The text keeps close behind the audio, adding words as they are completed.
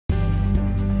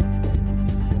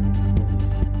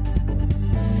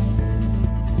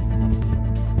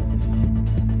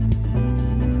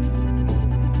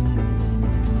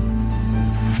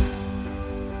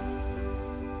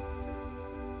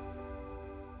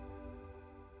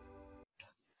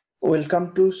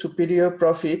Welcome to Superior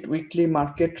Profit Weekly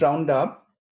Market Roundup,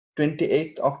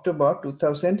 28th October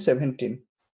 2017.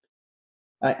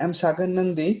 I am Sagar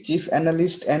Nandi, Chief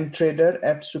Analyst and Trader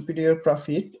at Superior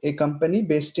Profit, a company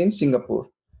based in Singapore.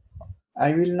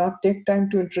 I will not take time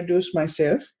to introduce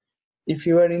myself. If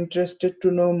you are interested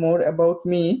to know more about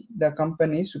me, the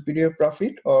company Superior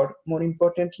Profit, or more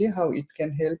importantly, how it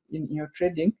can help in your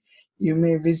trading, you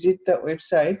may visit the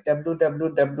website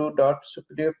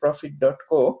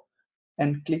www.superiorprofit.co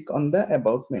and click on the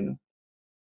About menu.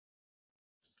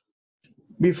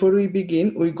 Before we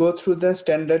begin, we go through the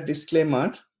standard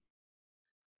disclaimer.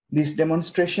 This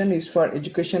demonstration is for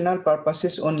educational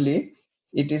purposes only.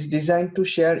 It is designed to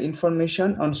share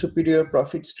information on Superior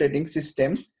Profits trading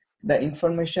system. The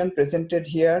information presented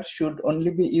here should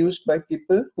only be used by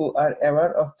people who are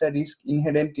aware of the risk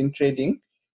inherent in trading.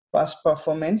 Past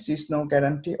performance is no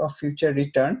guarantee of future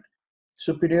return.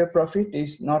 Superior Profit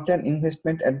is not an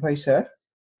investment advisor.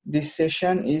 This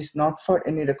session is not for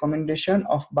any recommendation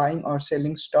of buying or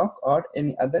selling stock or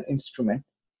any other instrument.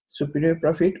 Superior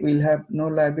Profit will have no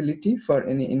liability for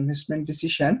any investment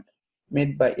decision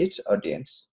made by its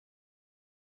audience.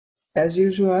 As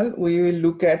usual, we will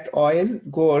look at oil,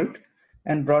 gold,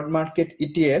 and broad market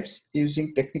ETFs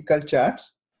using technical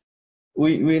charts.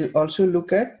 We will also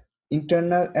look at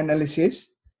internal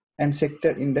analysis and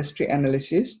sector industry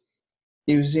analysis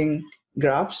using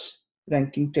graphs,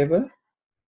 ranking table,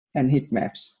 and heat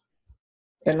maps.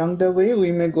 Along the way,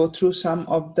 we may go through some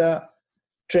of the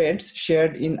trades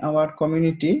shared in our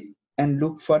community and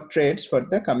look for trades for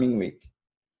the coming week.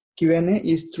 Q&A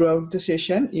is throughout the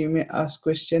session. You may ask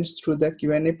questions through the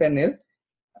Q&A panel.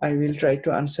 I will try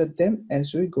to answer them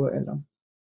as we go along.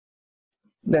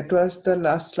 That was the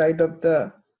last slide of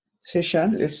the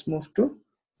session. Let's move to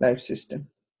live system.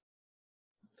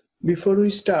 Before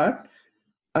we start,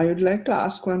 I would like to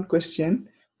ask one question.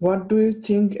 What do you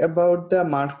think about the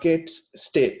market's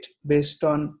state based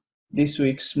on this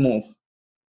week's move?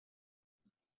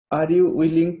 Are you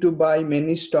willing to buy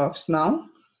many stocks now,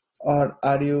 or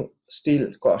are you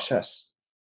still cautious?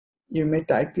 You may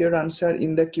type your answer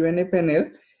in the Q&A panel,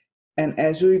 and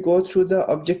as we go through the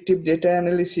objective data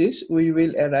analysis, we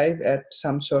will arrive at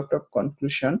some sort of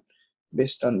conclusion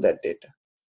based on that data.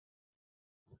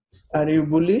 Are you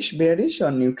bullish, bearish,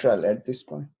 or neutral at this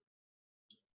point?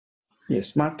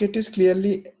 Yes, market is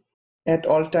clearly at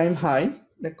all-time high.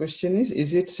 The question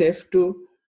is it safe to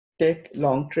take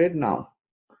long trade now?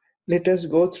 Let us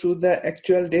go through the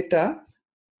actual data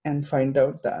and find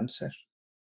out the answer.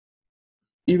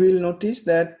 You will notice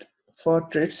that for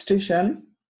TradeStation,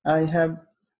 I have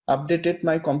updated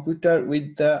my computer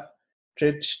with the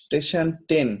TradeStation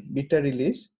 10 beta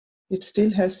release. It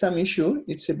still has some issue.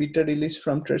 It's a beta release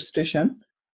from TradeStation.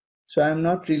 So I'm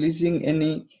not releasing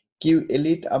any Q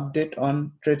Elite update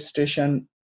on TradeStation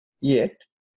yet.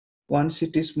 Once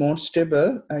it is more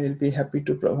stable, I will be happy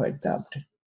to provide the update.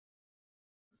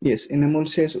 Yes, Enamul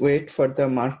says wait for the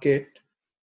market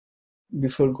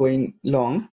before going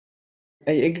long.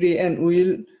 I agree, and we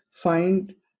will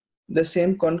find the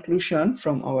same conclusion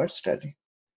from our study.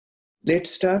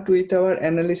 Let's start with our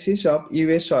analysis of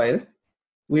US oil.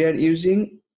 We are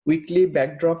using weekly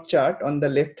backdrop chart on the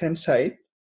left-hand side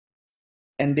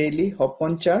and daily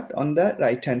hop-on chart on the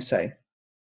right-hand side.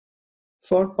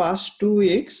 For past 2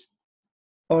 weeks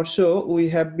or so, we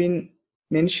have been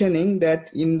mentioning that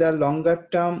in the longer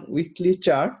term weekly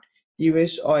chart,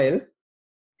 US oil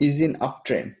is in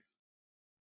uptrend.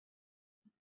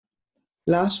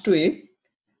 Last week,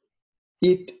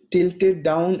 it tilted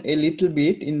down a little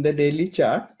bit in the daily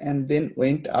chart and then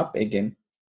went up again.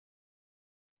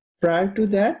 Prior to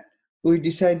that, we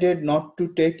decided not to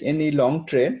take any long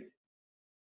trade.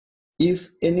 If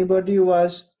anybody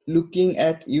was looking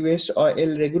at US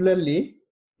oil regularly,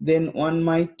 then one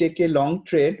might take a long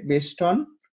trade based on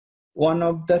one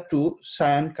of the two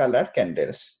cyan color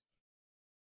candles,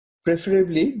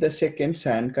 preferably the second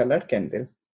cyan color candle.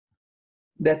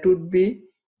 That would be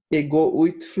a go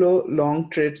with flow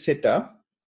long trade setup.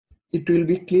 It will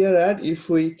be clearer if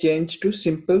we change to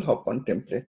simple hop-on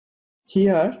template.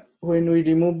 Here, when we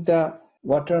remove the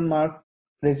watermark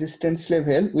resistance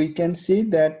level, we can see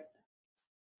that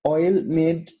oil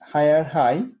made higher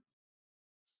high,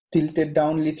 tilted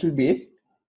down a little bit,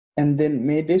 and then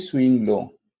made a swing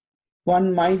low.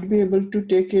 One might be able to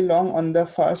take a long on the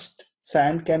first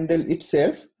cyan candle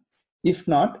itself, if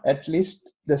not, at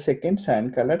least the second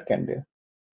cyan color candle.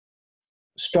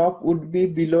 Stop would be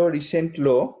below recent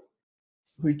low,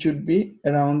 which would be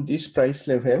around this price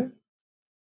level.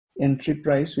 Entry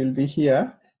price will be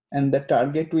here, and the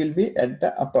target will be at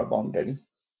the upper boundary,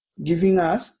 giving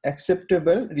us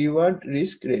acceptable reward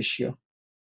risk ratio.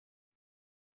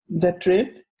 The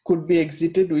trade could be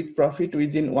exited with profit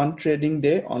within one trading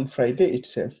day on Friday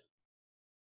itself.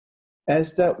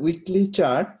 As the weekly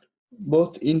chart,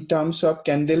 both in terms of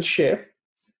candle shape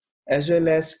as well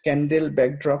as candle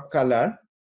backdrop color,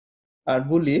 are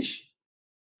bullish,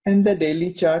 and the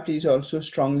daily chart is also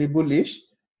strongly bullish,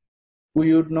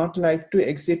 we would not like to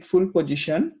exit full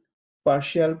position.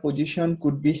 Partial position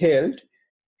could be held,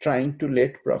 trying to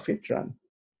let profit run.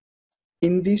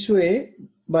 In this way,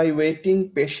 by waiting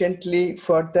patiently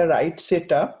for the right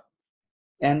setup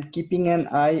and keeping an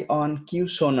eye on Q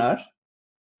sonar,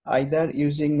 either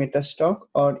using Metastock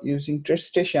or using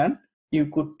TradeStation, you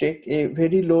could take a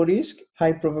very low risk,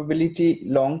 high probability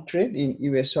long trade in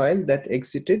US oil that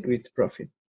exited with profit.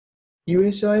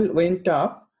 US oil went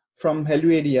up from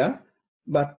value area,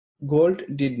 but gold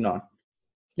did not.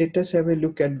 Let us have a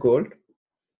look at gold.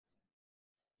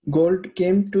 Gold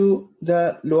came to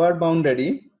the lower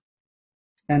boundary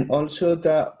and also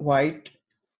the white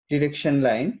direction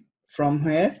line, from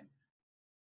where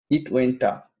it went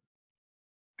up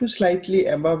to slightly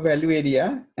above value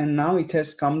area, and now it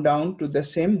has come down to the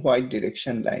same white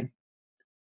direction line.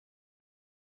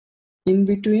 In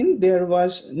between, there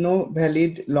was no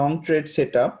valid long trade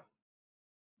setup.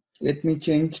 Let me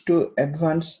change to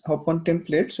advanced hop on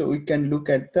template so we can look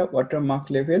at the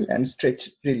watermark level and stretch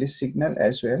release signal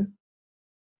as well.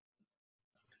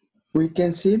 We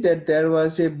can see that there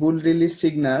was a bull release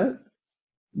signal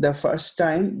the first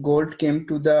time gold came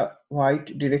to the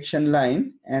white direction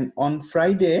line, and on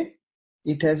Friday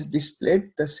it has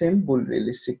displayed the same bull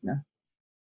release signal.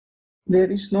 There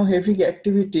is no heavy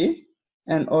activity,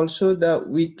 and also the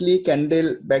weekly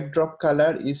candle backdrop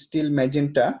color is still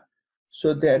magenta,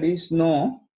 so there is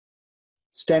no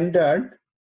standard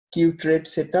Q trade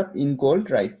setup in gold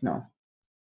right now.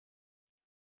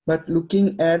 But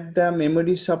looking at the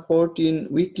memory support in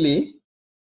weekly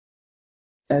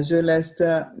as well as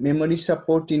the memory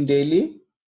support in daily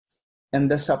and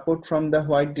the support from the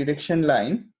white direction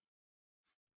line,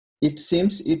 it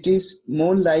seems it is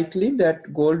more likely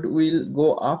that gold will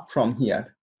go up from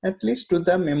here, at least to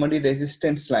the memory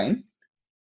resistance line.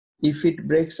 If it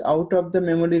breaks out of the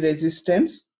memory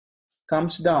resistance,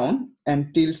 comes down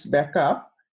and tilts back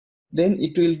up, then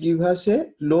it will give us a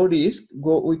low risk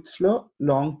go with flow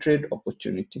long trade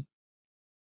opportunity.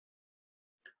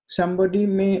 Somebody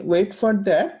may wait for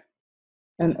that,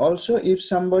 and also if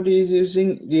somebody is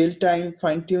using real-time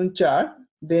fine-tune chart,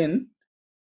 then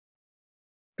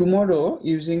tomorrow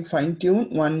using fine-tune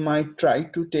one might try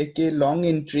to take a long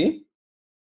entry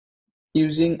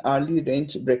using early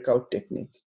range breakout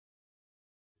technique.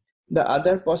 The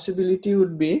other possibility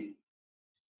would be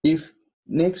if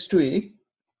next week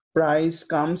price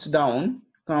comes down,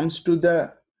 comes to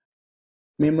the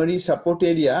memory support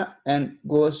area and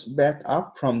goes back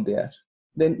up from there.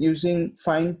 Then using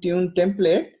fine-tuned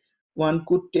template, one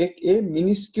could take a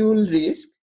minuscule risk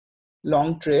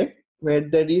long trade where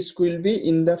the risk will be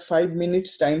in the 5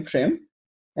 minutes time frame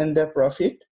and the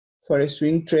profit for a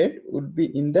swing trade would be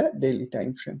in the daily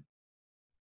time frame.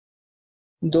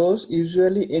 Those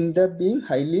usually end up being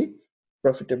highly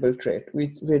profitable trade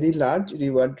with very large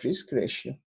reward risk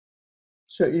ratio.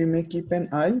 So you may keep an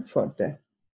eye for that.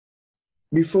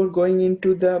 Before going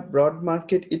into the broad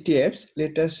market ETFs,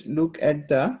 let us look at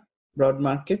the broad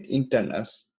market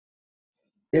internals.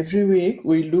 Every week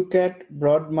we look at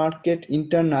broad market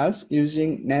internals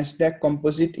using Nasdaq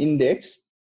Composite Index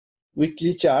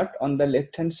weekly chart on the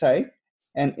left hand side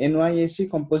and NYSE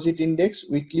Composite Index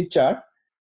weekly chart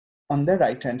on the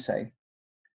right hand side.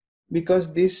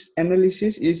 Because this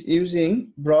analysis is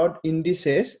using broad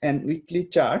indices and weekly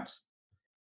charts,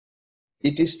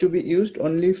 it is to be used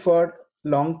only for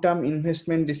long-term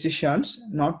investment decisions,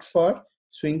 not for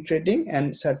swing trading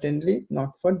and certainly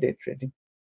not for day trading.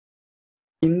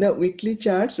 In the weekly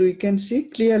charts, we can see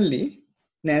clearly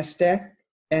Nasdaq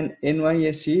and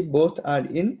NYSE both are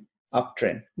in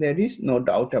uptrend. There is no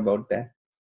doubt about that.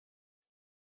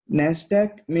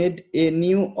 Nasdaq made a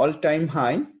new all-time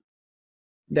high.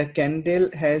 The candle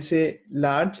has a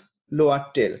large lower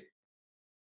tail,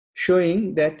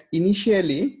 showing that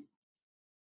initially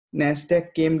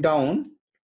Nasdaq came down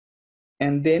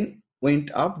and then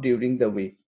went up during the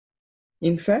week.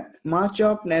 In fact, much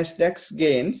of Nasdaq's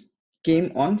gains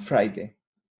came on Friday.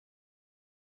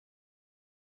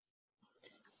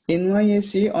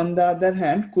 NYSE, on the other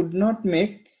hand, could not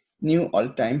make new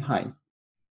all-time high.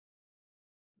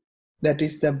 That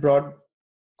is, the broad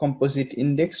composite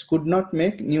index could not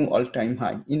make new all-time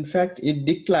high. In fact, it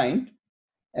declined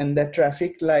and the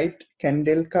traffic light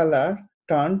candle color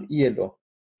turned yellow.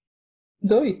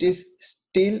 Though it is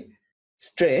still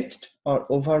stretched or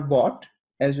overbought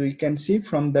as we can see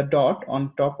from the dot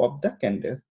on top of the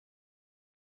candle.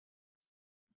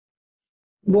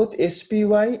 Both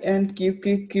SPY and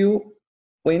QQQ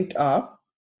went up,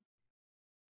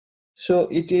 so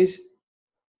it is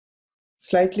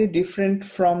slightly different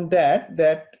from that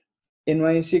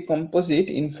NYSE composite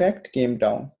in fact came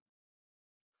down.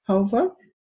 However,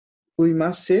 we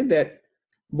must say that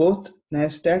both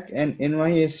Nasdaq and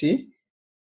NYSE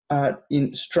are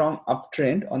in strong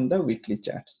uptrend on the weekly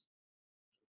charts.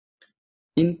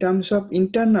 In terms of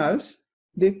internals,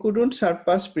 they couldn't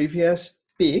surpass previous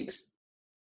peaks.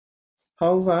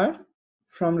 However,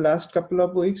 from last couple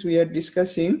of weeks, we are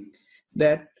discussing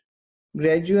that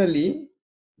gradually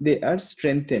they are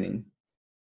strengthening.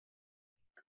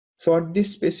 For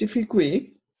this specific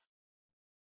week,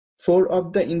 4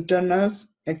 of the internals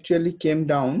actually came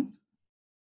down.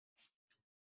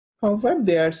 However,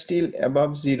 they are still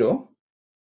above zero,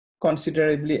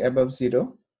 considerably above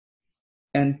zero,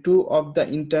 and 2 of the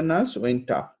internals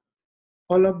went up.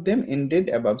 All of them ended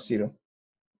above zero.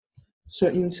 So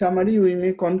in summary, we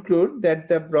may conclude that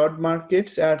the broad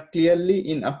markets are clearly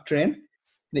in uptrend.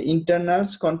 The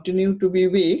internals continue to be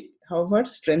weak, however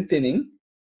strengthening.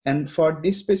 And for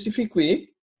this specific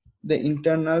week, the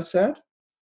internals are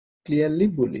clearly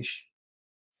bullish.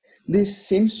 This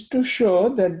seems to show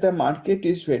that the market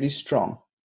is very strong.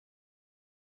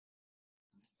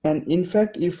 And in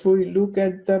fact, if we look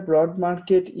at the broad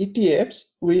market ETFs,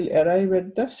 we'll arrive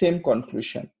at the same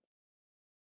conclusion.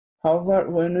 However,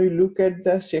 when we look at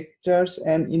the sectors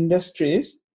and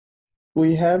industries,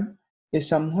 we have a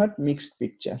somewhat mixed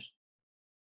picture.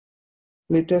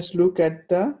 Let us look at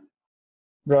the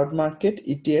broad market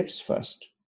ETFs first.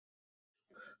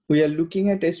 We are looking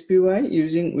at SPY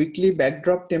using weekly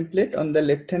backdrop template on the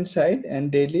left-hand side and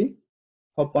daily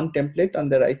hop-on template on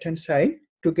the right-hand side.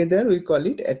 Together, we call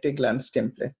it at a glance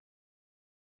template.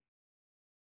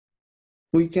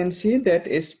 We can see that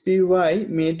SPY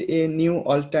made a new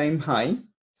all-time high.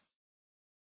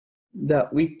 The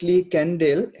weekly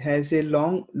candle has a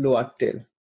long lower tail,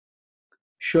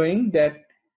 showing that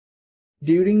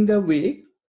during the week,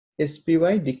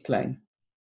 SPY declined.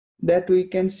 That we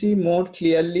can see more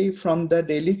clearly from the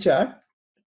daily chart.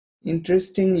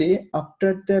 Interestingly,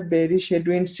 after the bearish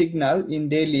headwind signal in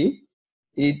daily,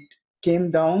 it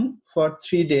came down for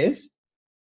 3 days.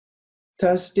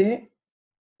 Thursday,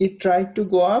 it tried to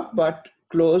go up but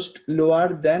closed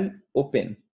lower than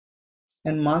open.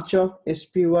 And much of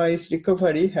SPY's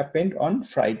recovery happened on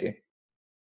Friday.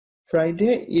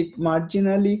 Friday, it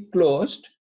marginally closed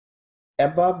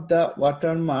above the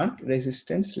watermark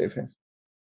resistance level.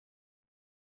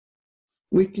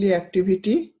 Weekly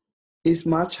activity is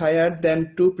much higher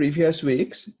than 2 previous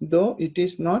weeks, though it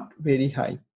is not very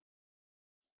high.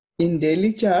 In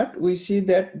daily chart, we see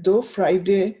that though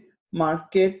Friday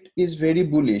market is very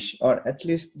bullish, or at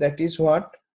least that is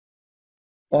what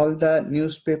all the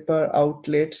newspaper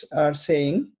outlets are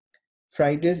saying,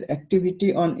 Friday's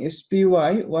activity on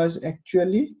SPY was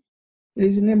actually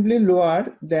reasonably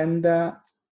lower than the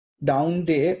down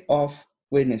day of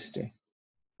Wednesday.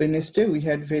 Wednesday, we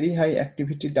had very high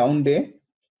activity down day.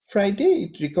 Friday,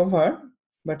 it recovered,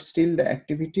 but still the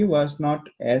activity was not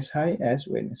as high as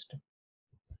Wednesday.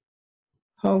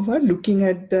 However, looking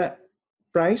at the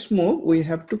price move, we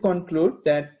have to conclude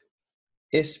that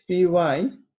SPY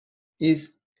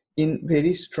is in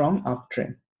very strong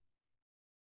uptrend.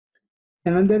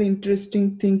 Another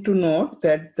interesting thing to note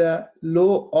that the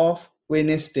low of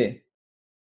Wednesday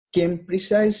came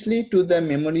precisely to the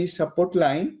memory support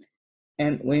line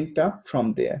and went up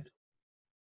from there.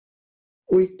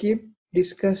 We keep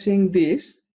discussing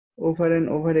this over and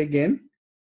over again,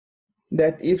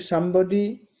 that if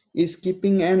somebody is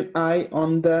keeping an eye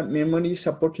on the memory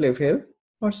support level,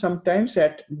 or sometimes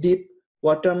at deep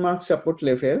watermark support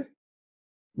level,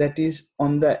 that is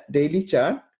on the daily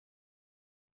chart,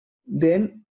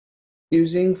 then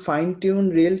using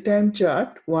fine-tuned real-time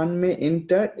chart, one may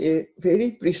enter a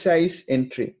very precise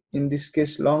entry, in this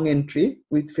case long entry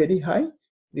with very high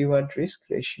reward risk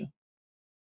ratio.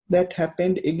 That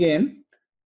happened again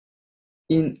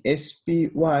in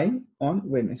SPY on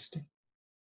Wednesday.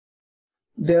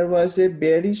 There was a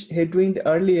bearish headwind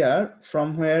earlier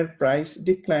from where price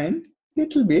declined a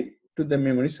little bit to the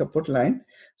memory support line.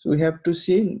 So we have to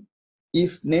see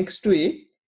if next week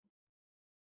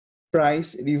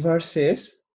price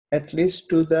reverses at least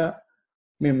to the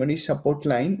memory support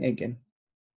line again.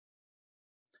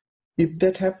 If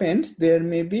that happens, there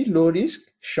may be low risk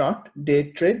short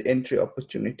day trade entry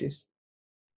opportunities.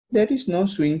 There is no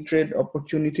swing trade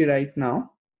opportunity right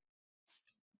now.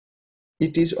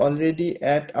 It is already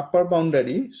at upper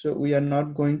boundary, so we are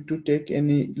not going to take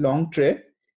any long trade.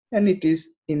 and it is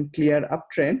in clear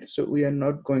uptrend, so we are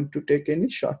not going to take any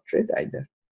short trade either.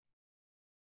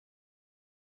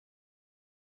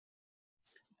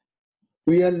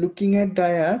 We are looking at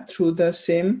DIA through the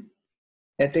same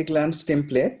at a glance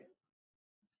template.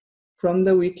 From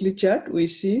the weekly chart, we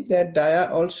see that DIA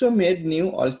also made new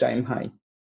all-time high.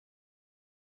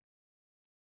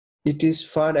 It is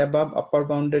far above upper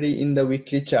boundary in the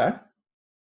weekly chart.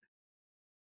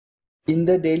 In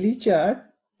the daily chart,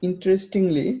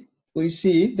 interestingly, we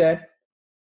see that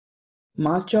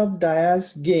much of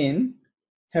DIA's gain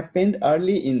happened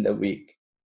early in the week,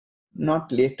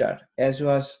 not later, as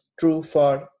was true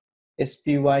for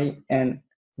SPY and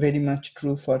very much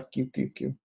true for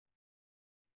QQQ.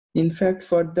 In fact,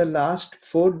 for the last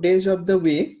 4 days of the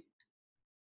week,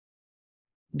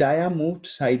 DIA moved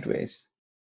sideways.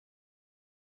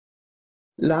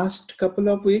 Last couple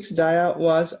of weeks, DIA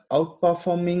was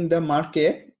outperforming the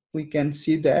market. We can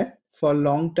see that for a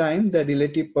long time, the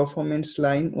relative performance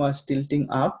line was tilting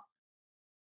up.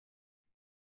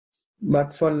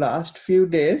 But for last few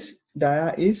days,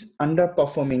 DIA is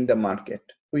underperforming the market.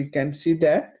 We can see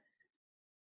that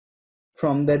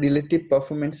from the relative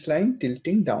performance line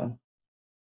tilting down.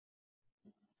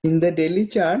 In the daily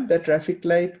chart, the traffic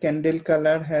light candle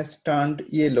color has turned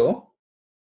yellow.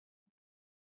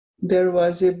 There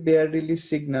was a bear release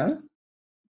signal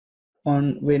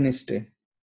on Wednesday.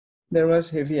 There was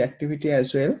heavy activity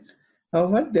as well.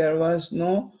 However, there was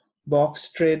no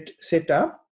box trade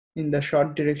setup in the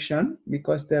short direction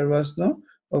because there was no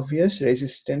obvious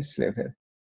resistance level.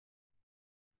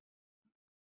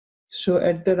 So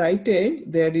at the right edge,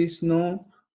 there is no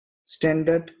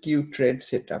standard Q trade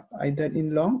setup, either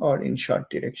in long or in short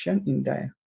direction in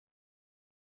DIA.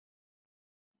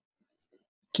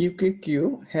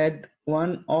 QQQ had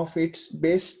one of its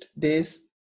best days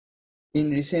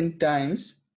in recent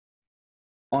times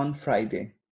on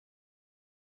Friday.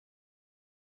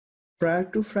 Prior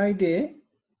to Friday,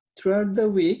 throughout the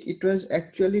week, it was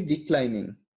actually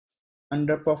declining,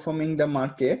 underperforming the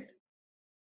market.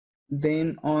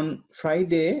 Then on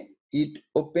Friday, it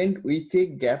opened with a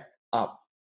gap up.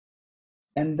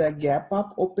 And the gap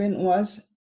up open was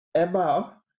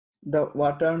above the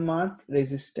watermark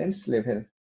resistance level.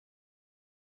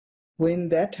 When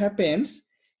that happens,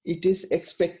 it is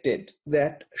expected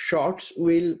that shorts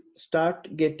will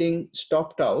start getting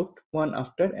stopped out one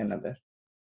after another.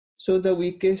 So the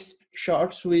weakest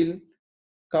shorts will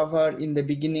cover in the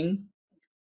beginning,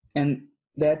 and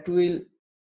that will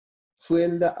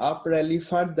fuel the up rally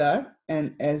further,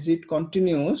 and as it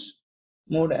continues,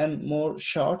 more and more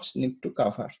shorts need to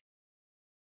cover.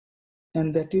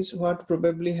 And that is what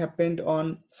probably happened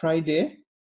on Friday.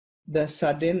 The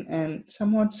sudden and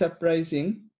somewhat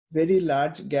surprising very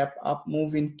large gap up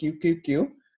move in QQQ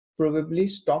probably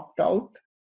stopped out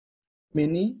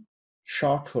many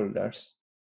short holders,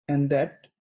 and that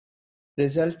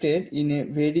resulted in a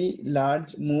very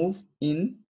large move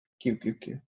in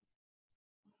QQQ.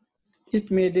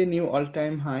 It made a new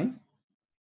all-time high.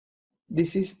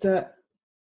 This is the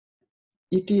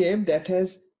ETF that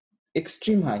has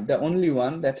extreme high, the only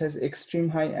one that has extreme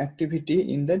high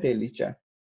activity in the daily chart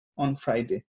on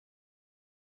Friday.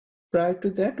 Prior to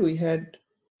that, we had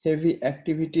heavy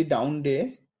activity down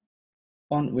day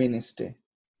on Wednesday,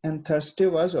 and Thursday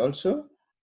was also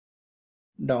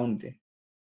down day.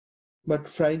 But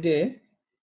Friday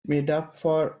made up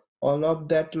for all of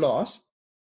that loss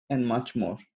and much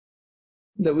more.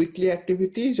 The weekly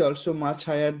activity is also much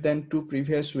higher than 3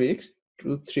 previous weeks,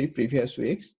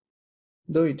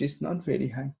 though it is not very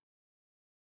high.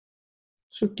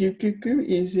 So QQQ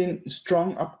is in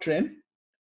strong uptrend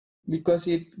because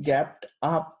it gapped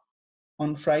up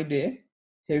on Friday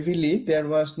heavily. There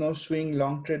was no swing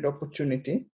long trade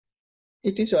opportunity.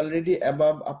 It is already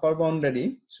above upper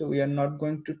boundary, so we are not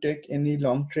going to take any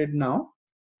long trade now.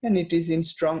 And it is in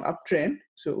strong uptrend,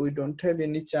 so we don't have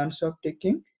any chance of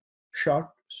taking short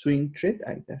swing trade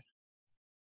either.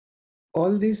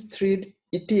 All these 3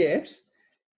 ETFs,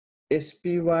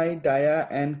 SPY, DIA,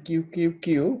 and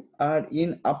QQQ, are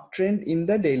in uptrend in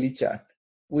the daily chart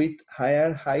with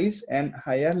higher highs and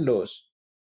higher lows.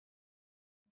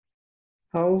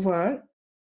 However,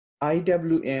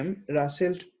 IWM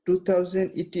Russell 2000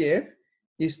 ETF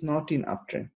is not in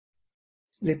uptrend.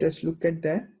 Let us look at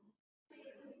that.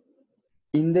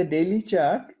 In the daily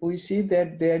chart, we see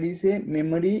that there is a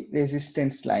memory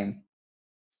resistance line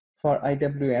for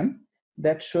IWM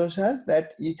that shows us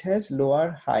that it has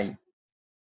lower high.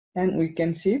 And we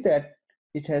can see that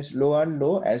it has lower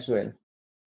low as well.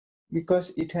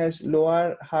 Because it has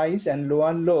lower highs and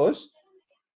lower lows,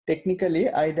 technically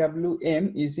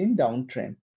IWM is in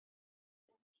downtrend.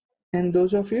 And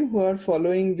those of you who are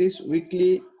following this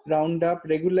weekly roundup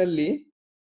regularly,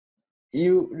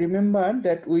 you remember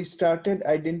that we started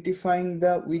identifying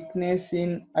the weakness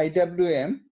in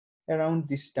IWM around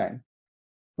this time,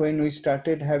 when we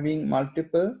started having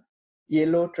multiple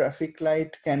yellow traffic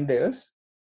light candles,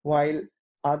 while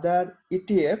other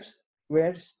ETFs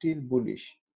were still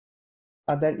bullish.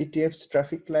 Other ETFs'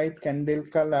 traffic light candle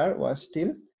color was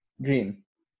still green,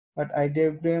 but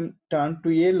IWM turned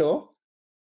to yellow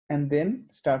and then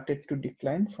started to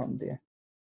decline from there.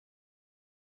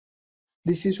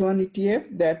 This is one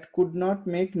ETF that could not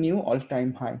make new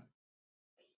all-time high,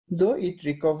 though it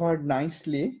recovered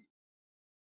nicely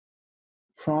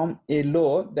from a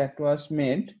low that was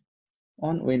made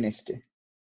on Wednesday.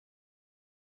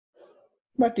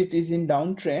 But it is in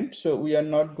downtrend, so we are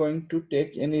not going to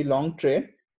take any long trade.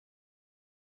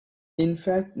 In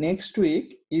fact, next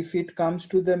week, if it comes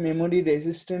to the memory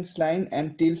resistance line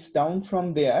and tilts down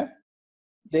from there,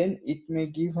 then it may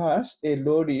give us a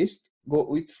low risk, go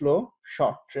with flow,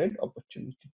 short trade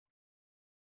opportunity.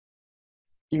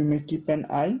 You may keep an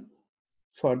eye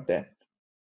for that.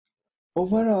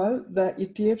 Overall, the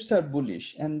ETFs are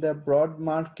bullish and the broad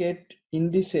market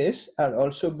indices are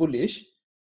also bullish.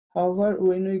 However,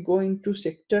 when we go into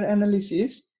sector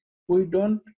analysis, we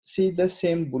don't see the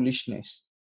same bullishness.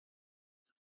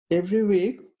 Every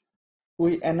week,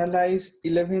 we analyze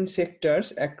 11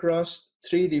 sectors across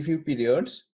 3 review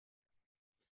periods.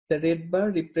 The red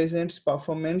bar represents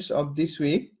performance of this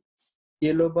week,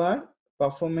 yellow bar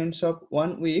performance of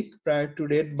 1 week prior to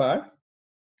red bar,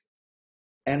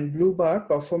 and blue bar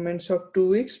performance of 2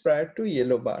 weeks prior to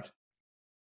yellow bar.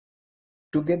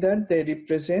 Together, they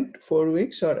represent 4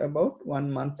 weeks or about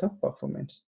 1 month of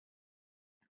performance.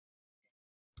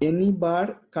 Any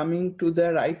bar coming to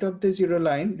the right of the zero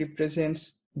line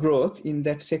represents growth in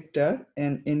that sector,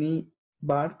 and any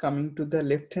bar coming to the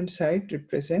left-hand side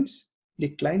represents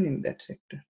decline in that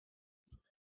sector.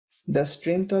 The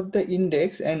strength of the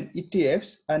index and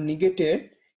ETFs are negated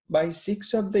by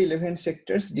 6 of the 11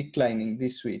 sectors declining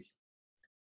this week,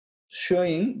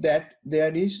 showing that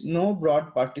there is no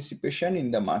broad participation in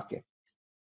the market.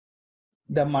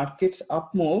 The market's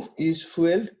up move is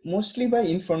fueled mostly by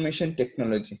information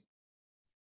technology,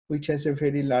 which has a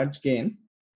very large gain,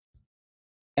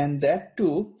 and that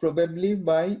too probably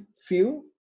by few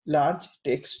large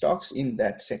tech stocks in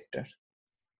that sector.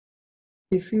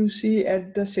 If you see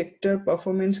at the sector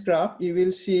performance graph, you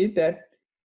will see that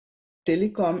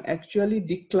telecom actually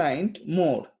declined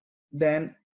more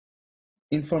than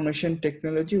information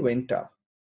technology went up.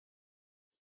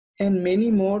 And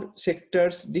many more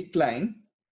sectors declined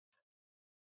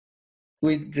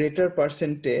with greater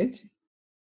percentage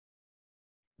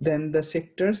than the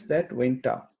sectors that went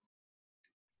up.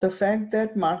 The fact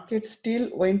that market still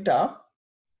went up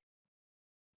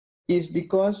is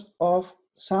because of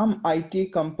some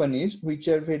IT companies, which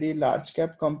are very large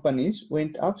cap companies,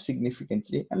 went up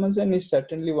significantly. Amazon is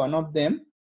certainly one of them,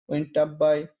 went up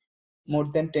by more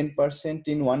than 10%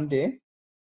 in one day,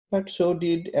 but so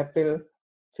did Apple,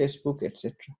 Facebook,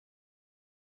 etc.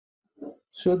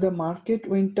 So the market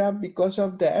went up because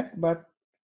of that, but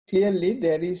clearly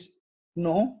there is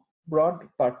no broad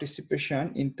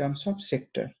participation in terms of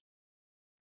sector.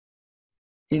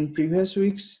 In previous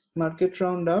week's market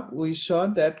roundup, we saw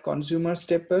that consumer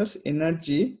staples,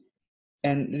 energy,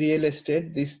 and real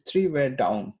estate, these 3 were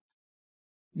down.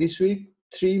 This week,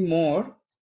 3 more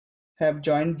have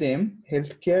joined them: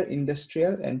 healthcare,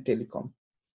 industrial, and telecom.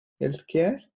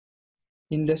 Healthcare,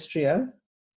 industrial,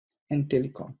 and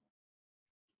telecom.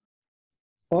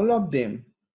 All of them,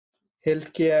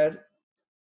 healthcare,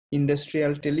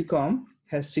 industrial, telecom,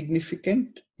 has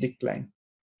significant decline.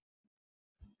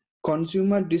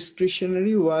 Consumer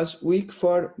discretionary was weak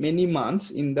for many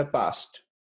months in the past.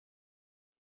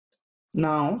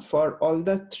 Now, for all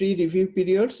the 3 review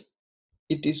periods,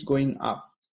 it is going up.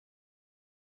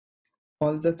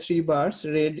 All the 3 bars,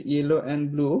 red, yellow,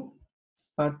 and blue,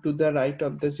 are to the right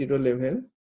of the zero level.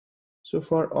 So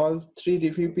for all 3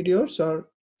 review periods, or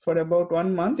for about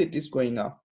 1 month, it is going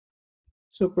up.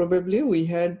 So probably we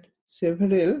had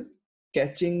several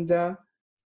catching the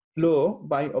low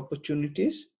buy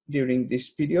opportunities during this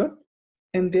period,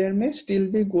 and there may still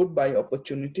be good buy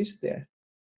opportunities there.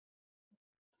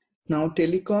 Now,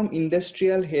 telecom,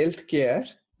 industrial, healthcare,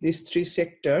 these 3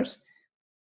 sectors,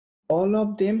 all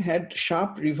of them had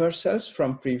sharp reversals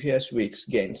from previous week's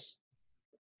gains.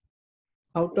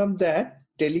 Out of that,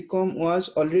 telecom was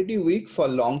already weak for a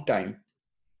long time.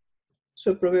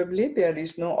 So probably there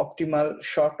is no optimal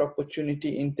short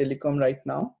opportunity in telecom right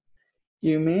now.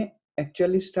 You may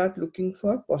actually start looking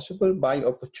for possible buy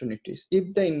opportunities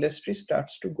if the industry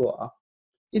starts to go up.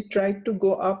 It tried to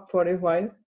go up for a while,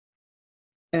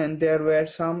 and there were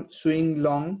some swing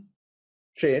long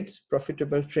trades,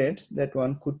 profitable trades that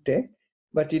one could take,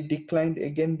 but it declined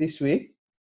again this week.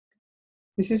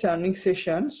 This is earnings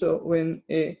session, so when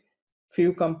a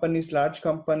few companies, large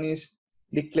companies,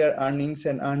 declare earnings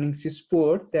and earnings is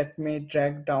poor, that may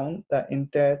drag down the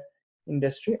entire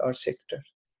industry or sector.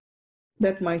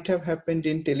 That might have happened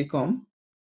in telecom.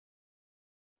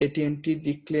 AT&T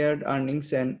declared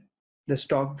earnings and the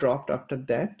stock dropped after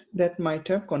that. That might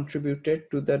have contributed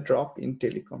to the drop in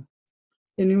telecom.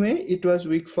 Anyway, it was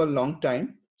weak for a long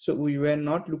time, so we were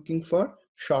not looking for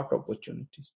short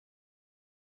opportunities.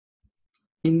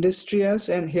 Industrials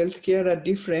and healthcare are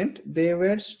different. They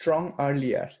were strong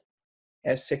earlier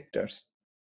as sectors,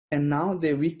 and now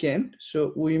they weakened,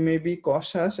 so we may be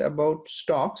cautious about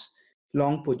stocks,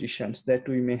 long positions that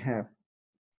we may have.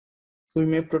 We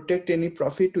may protect any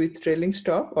profit with trailing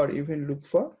stop or even look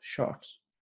for shorts.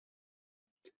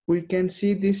 We can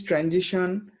see this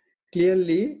transition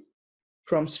clearly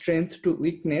from strength to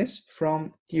weakness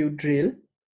from Q drill.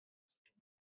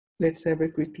 Let's have a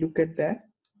quick look at that.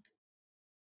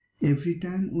 Every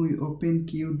time we open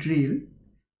Q drill,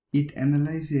 it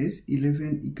analyzes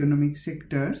 11 economic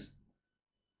sectors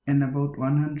and about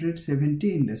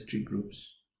 170 industry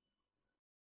groups.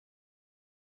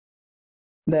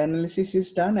 The analysis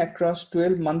is done across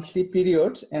 12 monthly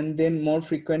periods and then more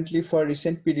frequently for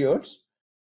recent periods,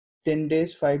 10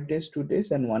 days, 5 days, 2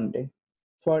 days, and 1 day.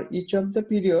 For each of the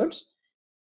periods,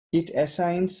 it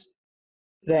assigns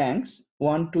ranks,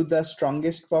 1 to the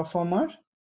strongest performer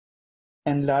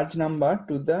and large number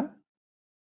to the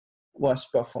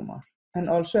worst performer, and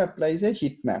also applies a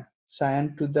heat map,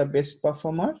 cyan to the best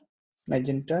performer,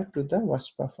 magenta to the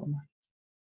worst performer.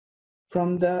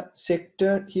 From the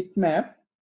sector heat map,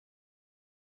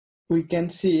 we can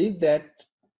see that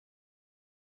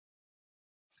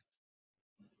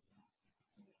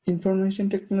information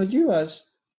technology was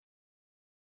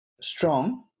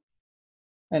strong,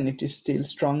 and it is still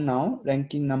strong now,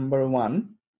 ranking number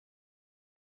 1.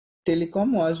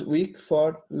 Telecom was weak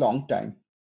for long time.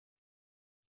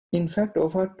 In fact,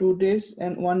 over 2 days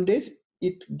and 1 day,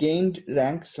 it gained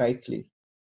rank slightly.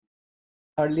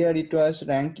 Earlier it was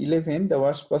rank 11, the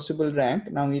worst possible rank.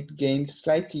 Now it gained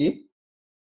slightly.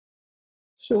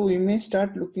 So we may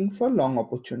start looking for long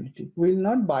opportunity. We will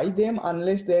not buy them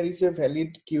unless there is a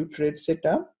valid Q trade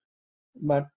setup,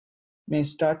 but may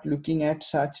start looking at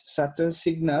such subtle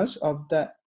signals of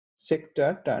the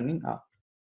sector turning up.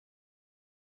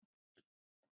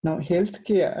 Now,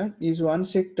 healthcare is one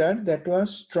sector that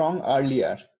was strong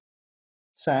earlier,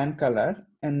 cyan color,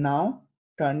 and now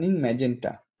turning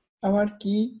magenta. Our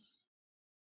key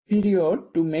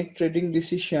period to make trading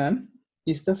decision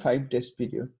is the 5 days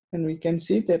period. And we can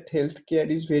see that healthcare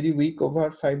is very weak over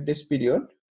 5 days period.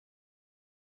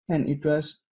 And it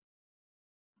was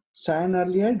cyan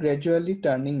earlier, gradually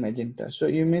turning magenta. So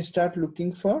you may start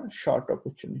looking for short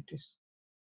opportunities.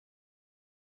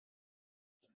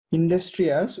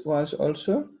 Industrials was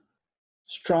also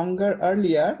stronger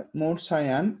earlier, more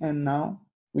cyan, and now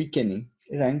weakening,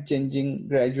 rank changing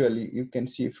gradually. You can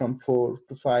see from 4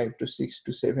 to 5 to 6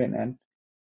 to 7, and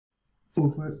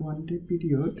over 1 day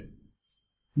period,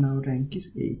 now rank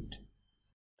is 8.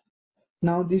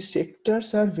 Now these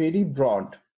sectors are very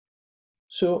broad.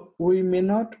 So we may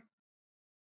not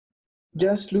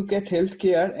just look at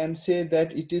healthcare and say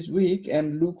that it is weak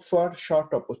and look for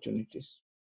short opportunities.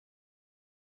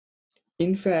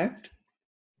 In fact,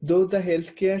 though the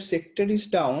healthcare sector is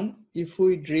down, if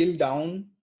we drill down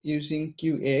using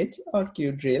Q edge or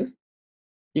Q drill,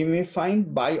 you may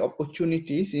find buy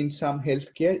opportunities in some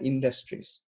healthcare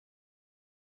industries.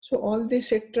 So all these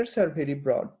sectors are very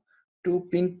broad. To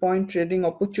pinpoint trading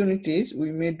opportunities,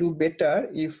 we may do better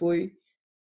if we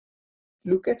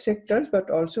look at sectors, but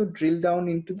also drill down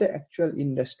into the actual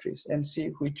industries and see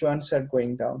which ones are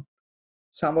going down.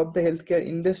 Some of the healthcare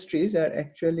industries are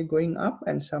actually going up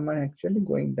and some are actually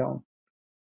going down.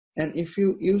 And if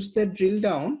you use the drill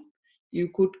down, you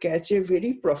could catch a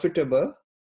very profitable,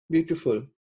 beautiful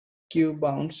Q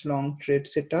bounce long trade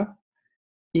setup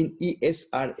in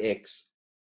ESRX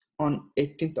on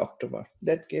 18th October.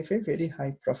 That gave a very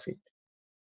high profit.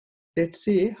 Let's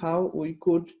see how we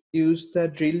could use the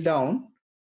drill down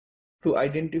to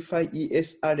identify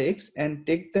ESRX and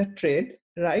take the trade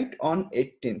right on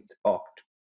 18th Oct,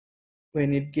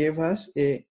 when it gave us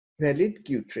a valid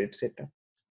Q trade setup.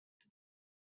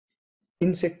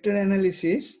 In sector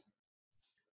analysis,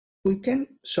 we can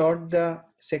sort the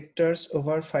sectors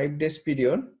over 5 days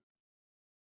period,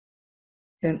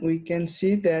 and we can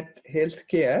see that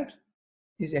healthcare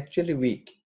is actually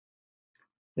weak,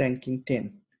 ranking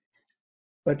 10.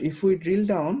 But if we drill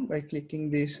down by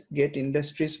clicking this Get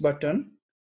Industries button,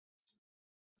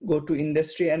 go to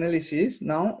Industry Analysis,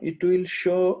 now it will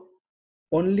show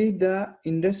only the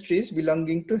industries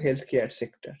belonging to healthcare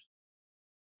sector.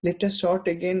 Let us sort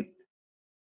again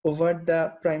over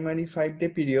the primary 5-day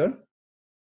period.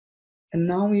 And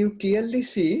now you clearly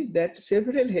see that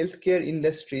several healthcare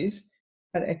industries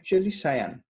are actually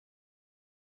cyan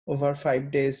over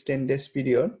 5 days, 10 days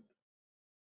period.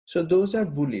 So those are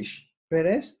bullish,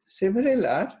 whereas several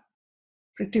are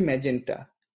pretty magenta,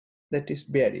 that is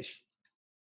bearish.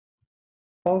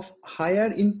 Of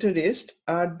higher interest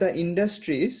are the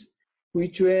industries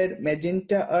which were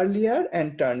magenta earlier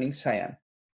and turning cyan,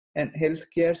 and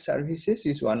healthcare services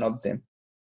is one of them.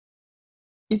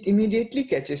 It immediately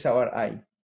catches our eye,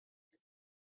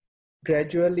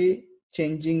 gradually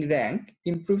changing rank,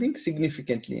 improving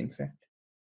significantly in fact.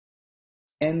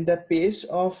 And the pace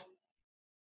of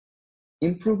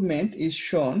improvement is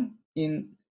shown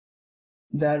in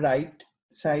the right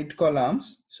side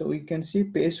columns. So we can see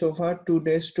pace over 2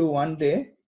 days to 1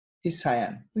 day is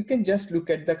cyan. We can just look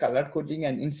at the color coding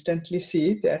and instantly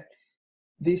see that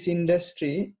this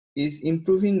industry is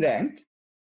improving rank,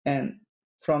 and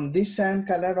from this cyan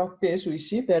color of pace we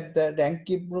see that the rank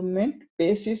improvement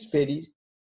pace is very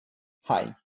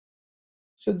high.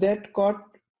 So that caught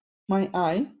my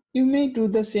eye. You may do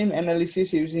the same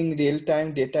analysis using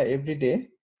real-time data every day,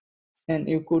 and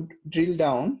you could drill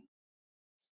down.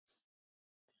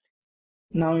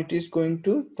 Now it is going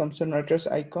to Thomson Reuters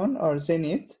icon or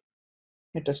Zenith,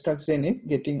 Metastock Zenith,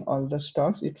 getting all the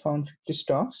stocks. It found 50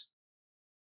 stocks.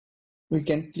 We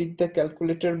can click the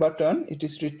calculator button. It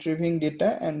is retrieving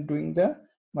data and doing the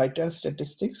vital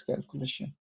statistics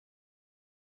calculation.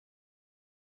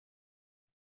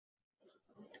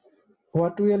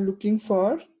 What we are looking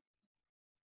for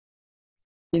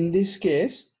in this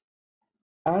case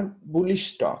are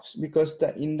bullish stocks, because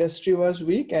the industry was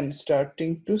weak and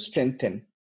starting to strengthen.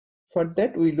 For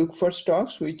that, we look for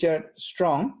stocks which are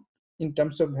strong in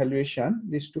terms of valuation,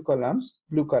 these two columns,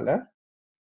 blue color,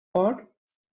 or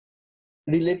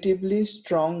relatively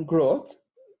strong growth,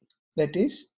 that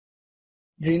is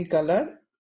green color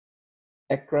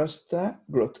across the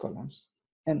growth columns.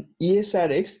 And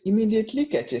ESRX immediately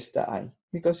catches the eye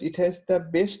because it has the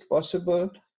best possible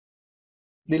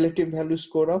relative value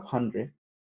score of 100.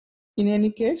 In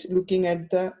any case, looking at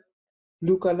the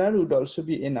blue color would also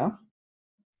be enough.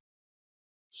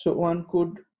 So one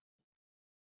could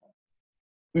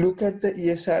look at the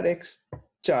ESRX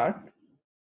chart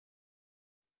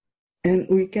and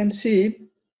we can see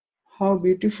how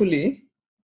beautifully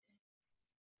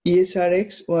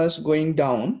ESRX was going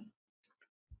down,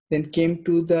 then came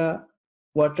to the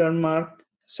watermark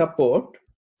support,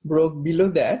 broke below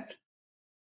that,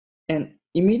 and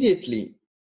immediately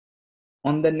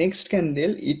on the next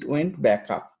candle it went back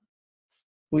up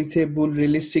with a bull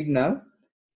release signal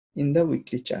in the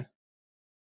weekly chart.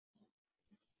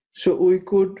 So we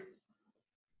could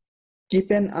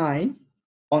keep an eye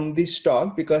on this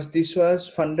stock because this was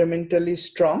fundamentally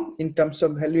strong in terms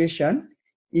of valuation.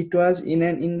 It was in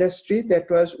an industry that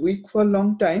was weak for a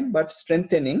long time but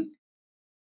strengthening.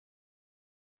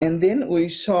 And then we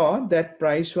saw that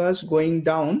price was going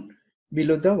down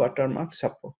below the watermark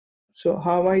support. So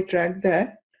how I track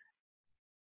that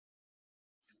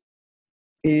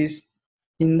is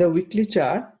in the weekly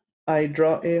chart, I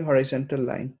draw a horizontal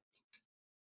line.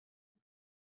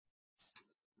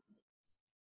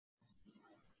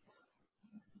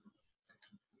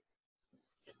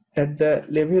 At the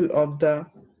level of the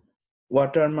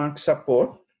watermark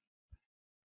support,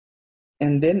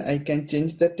 and then I can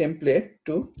change the template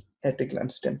to at a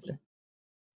glance template.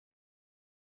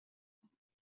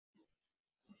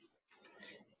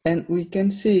 And we can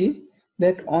see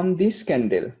that on this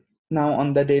candle, now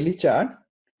on the daily chart,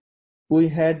 we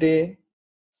had a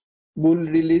bull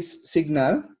release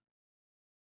signal.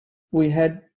 We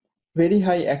had very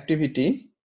high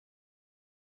activity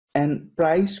and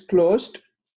price closed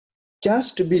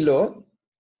just below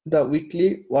the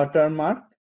weekly watermark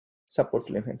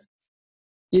support level.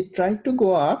 It tried to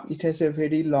go up. It has a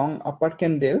very long upper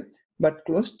candle, but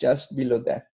closed just below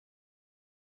that.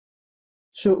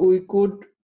 So we could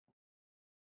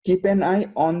keep an eye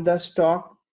on the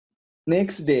stock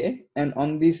next day, and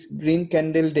on this green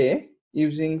candle day,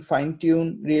 using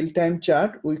fine-tuned real-time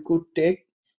chart, we could take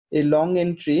a long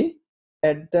entry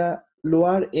at the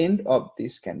lower end of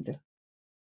this candle.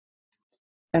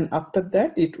 And after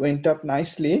that, it went up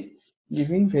nicely,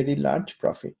 giving very large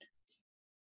profit.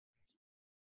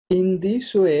 In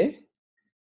this way,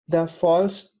 the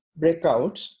false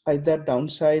breakouts, either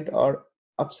downside or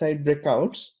upside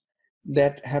breakouts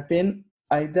that happen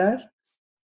either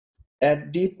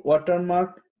at deep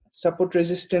watermark support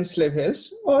resistance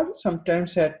levels, or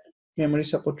sometimes at memory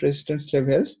support resistance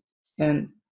levels, and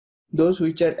those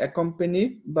which are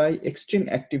accompanied by extreme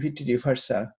activity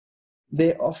reversal.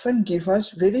 They often give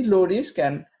us very low risk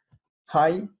and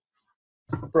high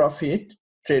profit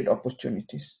trade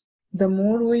opportunities. The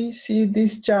more we see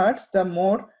these charts, the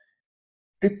more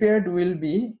prepared we'll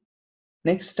be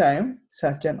next time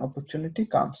such an opportunity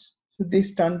comes. So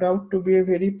this turned out to be a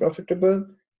very profitable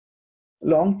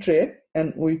long trade,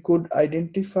 and we could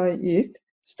identify it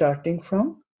starting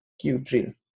from Q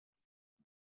drill.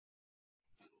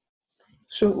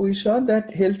 So we saw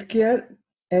that healthcare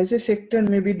as a sector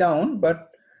may be down, but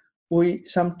we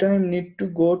sometimes need to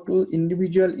go to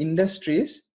individual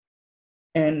industries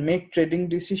and make trading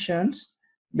decisions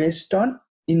based on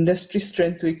industry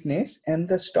strength weakness and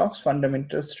the stock's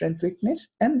fundamental strength weakness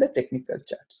and the technical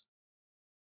charts.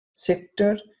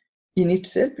 Sector in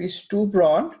itself is too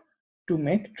broad to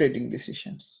make trading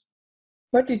decisions,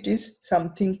 but it is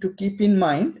something to keep in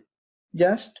mind,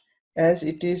 just as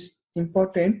it is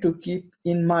important to keep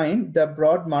in mind the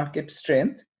broad market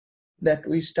strength that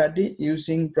we study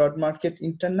using broad market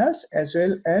internals as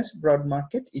well as broad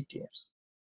market ETFs.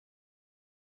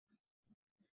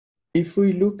 If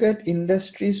we look at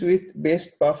industries with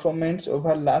best performance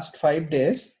over last 5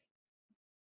 days,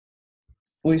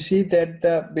 we see that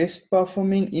the best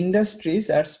performing industries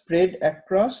are spread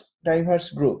across diverse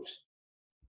groups.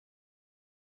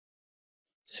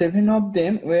 7 of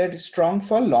them were strong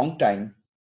for long time.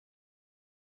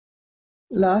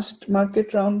 Last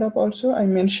market roundup also I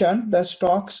mentioned the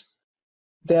stocks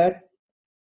that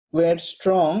were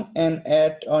strong and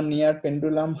at or near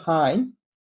pendulum high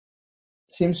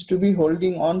seems to be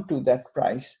holding on to that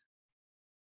price.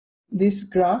 This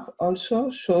graph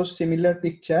also shows similar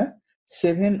picture.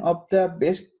 7 of the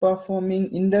best performing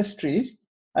industries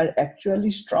are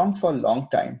actually strong for long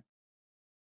time.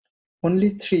 Only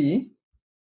 3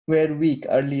 were weak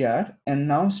earlier and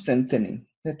now strengthening.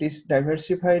 That is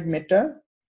diversified metal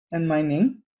and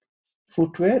mining,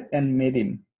 footwear and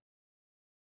marine.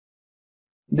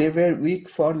 They were weak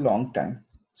for long time.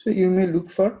 So you may look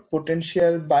for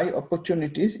potential buy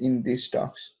opportunities in these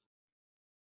stocks.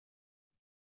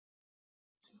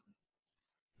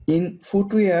 In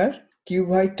footwear,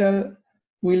 QVital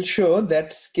will show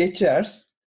that Skechers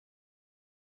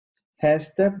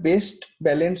has the best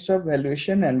balance of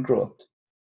valuation and growth.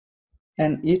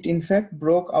 And it in fact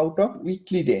broke out of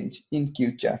weekly range in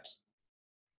Q charts.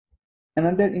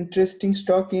 Another interesting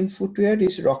stock in footwear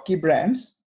is Rocky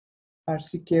Brands,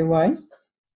 RCKY.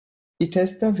 It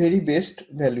has the very best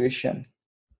valuation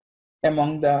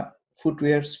among the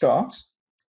footwear stocks.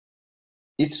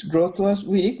 Its growth was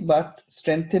weak but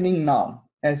strengthening now,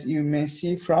 as you may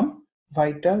see from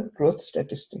vital growth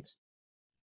statistics.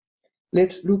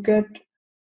 Let's look at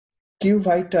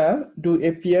QVital, do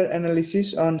a peer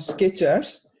analysis on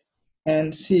Skechers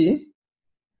and see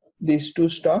these two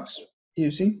stocks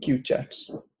using Q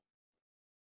charts.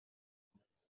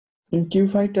 In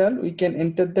QVital, we can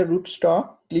enter the root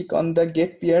stock, click on the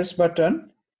Get Peers button.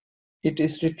 It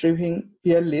is retrieving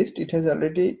peer list. It has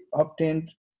already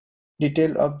obtained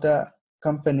detail of the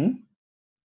company.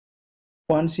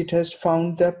 Once it has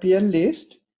found the peer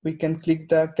list, we can click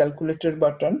the calculator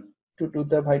button to do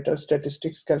the vital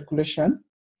statistics calculation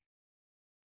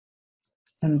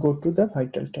and go to the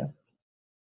vital tab.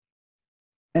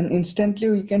 And instantly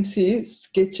we can see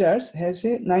Skechers has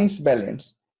a nice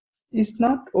balance. It's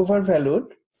not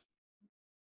overvalued,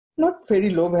 not very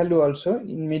low value also,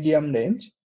 in medium range,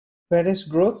 whereas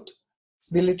growth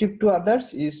relative to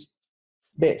others is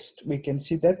best. We can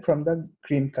see that from the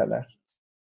green color.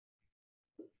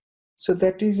 So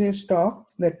that is a stock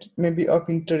that may be of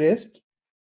interest,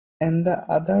 and the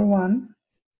other one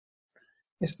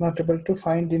is not able to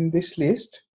find in this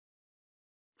list.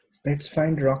 Let's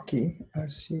find Rocky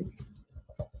RC.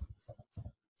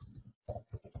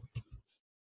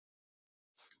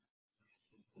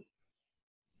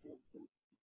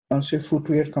 Also a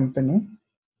footwear company.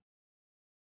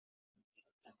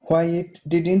 Why it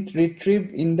didn't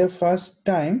retrieve in the first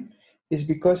time is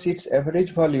because its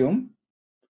average volume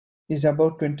is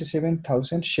about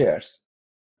 27,000 shares.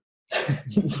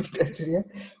 Input criteria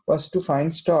was to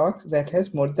find stocks that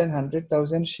has more than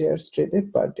 100,000 shares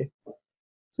traded per day. So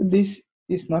this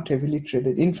is not heavily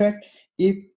traded. In fact,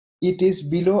 if it is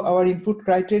below our input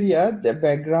criteria, the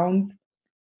background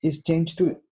is changed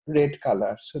to red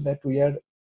color so that we are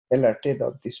alerted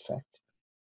of this fact.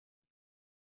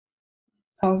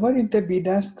 However, if the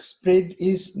bid-ask spread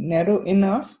is narrow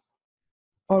enough,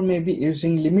 or maybe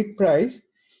using limit price,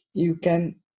 you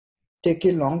can take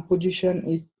a long position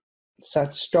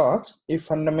such stocks, if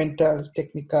fundamental,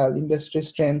 technical, industry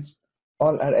strengths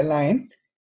all are aligned,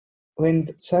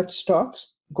 when such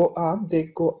stocks go up,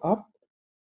 they go up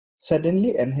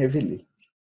suddenly and heavily.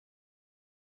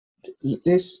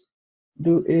 Let's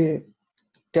do a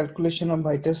calculation of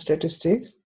vital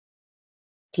statistics.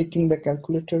 Clicking the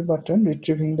calculator button,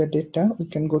 retrieving the data, we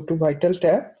can go to vital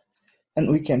tab and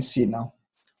we can see now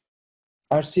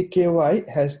RCKY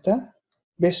has the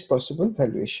best possible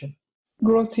valuation.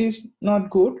 Growth is not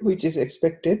good, which is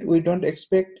expected. We don't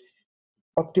expect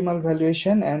optimal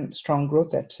valuation and strong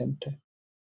growth at same time.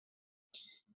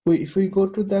 If we go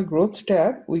to the growth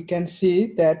tab, we can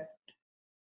see that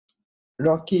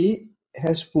RCKY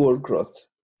has poor growth.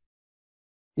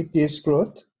 EPS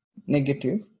growth,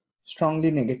 negative,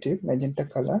 strongly negative, magenta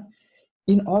color.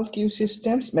 In all Q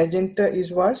systems, magenta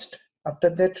is worst, after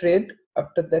that red,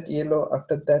 after that yellow,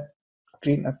 after that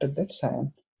green, after that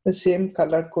cyan. The same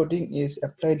color coding is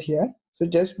applied here. So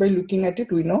just by looking at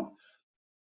it, we know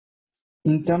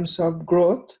in terms of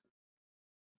growth,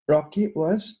 RCKY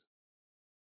was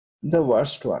the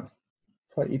worst one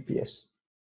for EPS.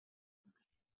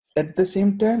 At the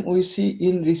same time, we see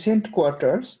in recent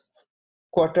quarters,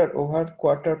 quarter over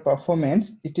quarter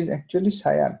performance, it is actually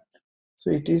cyan. So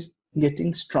it is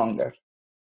getting stronger.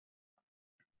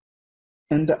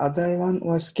 And the other one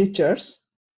was Skechers.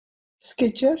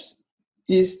 Skechers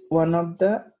is one of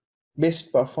the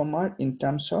best performer in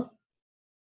terms of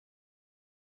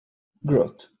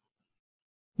growth.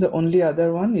 The only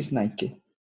other one is Nike.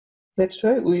 That's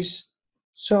why we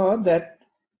saw that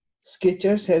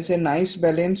Skechers has a nice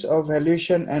balance of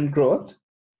valuation and growth.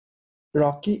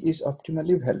 RCKY is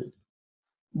optimally valued.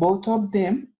 Both of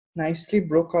them nicely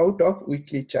broke out of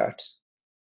weekly charts.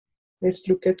 Let's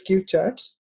look at Q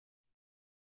charts.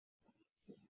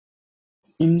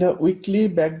 In the weekly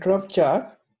backdrop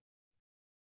chart,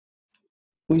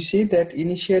 we see that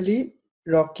initially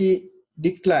RCKY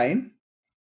decline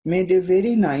made a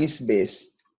very nice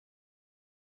base.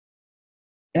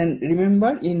 And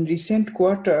remember, in recent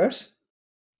quarters,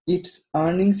 its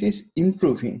earnings is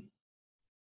improving.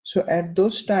 So at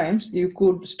those times, you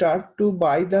could start to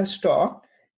buy the stock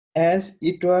as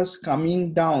it was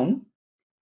coming down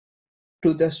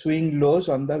to the swing lows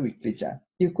on the weekly chart.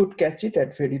 You could catch it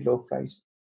at very low price.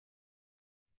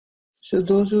 So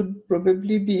those would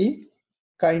probably be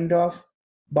kind of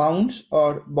bounce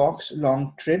or box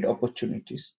long trade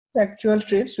opportunities. The actual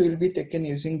trades will be taken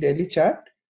using daily chart.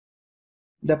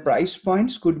 The price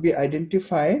points could be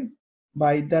identified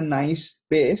by the nice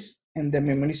base and the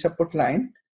memory support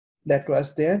line that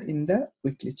was there in the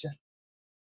weekly chart.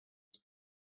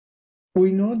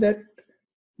 We know that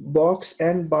box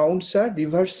and bounce are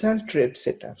reversal trade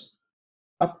setups.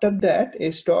 After that, a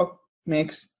stock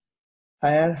makes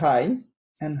higher high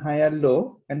and higher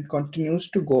low and continues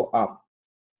to go up.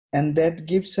 And that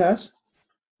gives us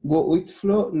go with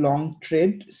flow long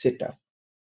trade setup.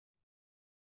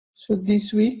 So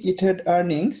this week it had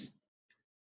earnings.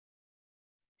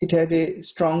 It had a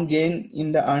strong gain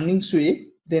in the earnings week,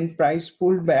 then price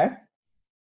pulled back,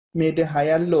 made a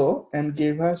higher low and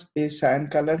gave us a cyan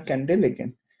color candle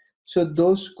again. So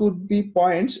those could be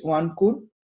points one could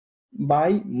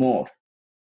buy more,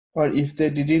 or if they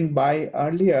didn't buy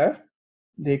earlier,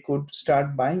 they could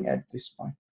start buying at this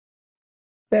point.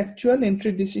 The actual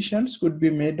entry decisions could be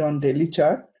made on daily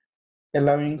chart,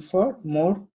 allowing for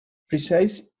more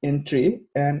precise entry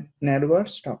and narrower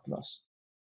stop loss.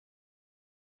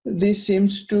 This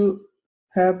seems to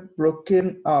have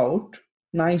broken out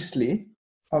nicely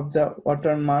of the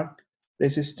watermark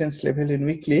resistance level in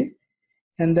weekly,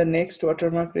 and the next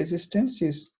watermark resistance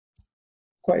is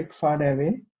quite far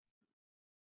away.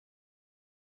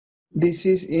 This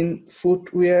is in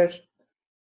footwear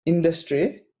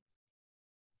industry.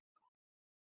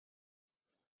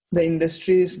 The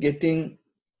industry is getting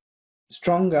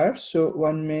stronger, so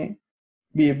one may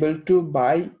be able to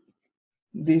buy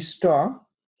this stock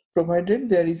provided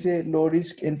there is a low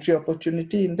risk entry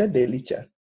opportunity in the daily chart.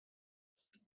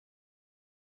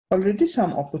 Already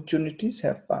some opportunities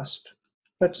have passed,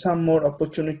 but some more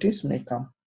opportunities may come.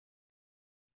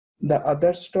 The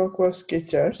other stock was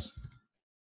Skechers.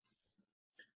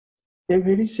 A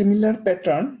very similar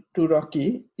pattern to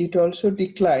RCKY. It also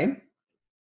declined,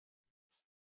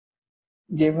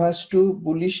 gave us two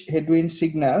bullish headwind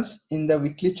signals in the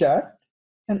weekly chart,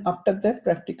 and after that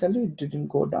practically it didn't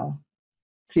go down.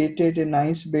 Created a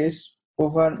nice base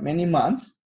over many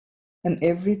months, and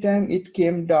every time it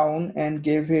came down and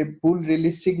gave a bull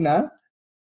release signal,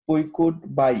 we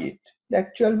could buy it. The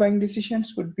actual buying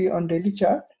decisions could be on daily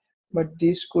chart, but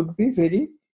these could be very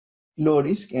low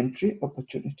risk entry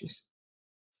opportunities.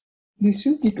 This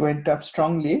week it went up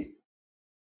strongly,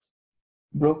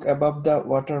 broke above the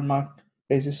watermark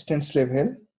resistance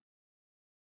level.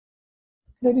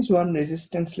 There is one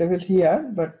resistance level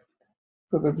here, but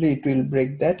probably it will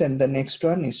break that, and the next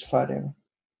one is far away.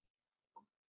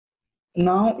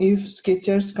 Now if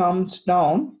Skechers comes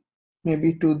down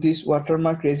maybe to this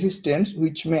watermark resistance,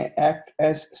 which may act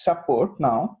as support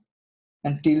now,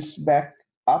 and tilts back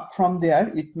up from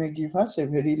there, it may give us a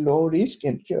very low risk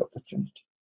entry opportunity.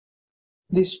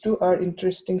 These two are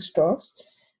interesting stocks.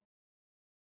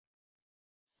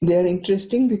 They are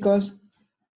interesting because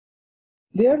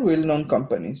they are well-known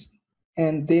companies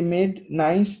and they made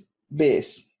nice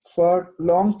base for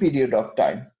long period of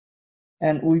time,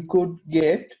 and we could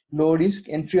get low risk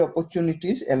entry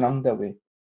opportunities along the way.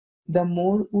 The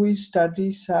more we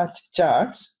study such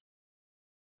charts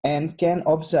and can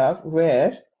observe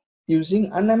where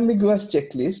using unambiguous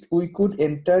checklist we could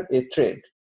enter a trade,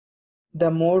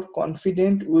 the more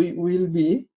confident we will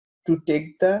be to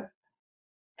take the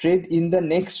trade in the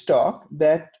next stock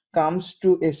that comes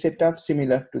to a setup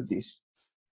similar to this.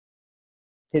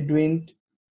 Headwind,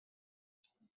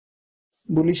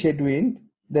 bullish headwind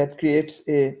that creates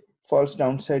a false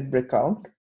downside breakout,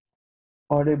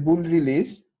 or a bull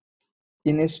release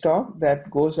in a stock that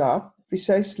goes up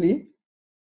precisely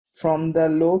from the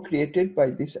low created by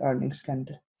this earnings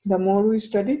candle. The more we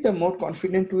study, the more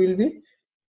confident we will be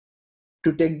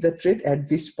to take the trade at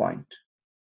this point.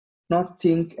 Not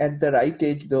think at the right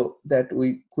age though that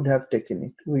we could have taken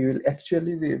it. We will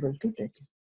actually be able to take it.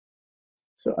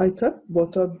 So I thought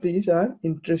both of these are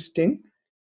interesting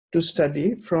to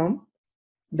study from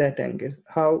that angle.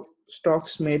 How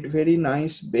stocks made very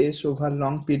nice base over a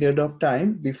long period of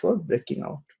time before breaking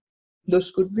out.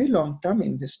 Those could be long-term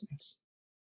investments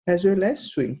as well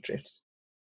as swing trades.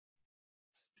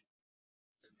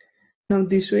 Now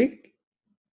this week,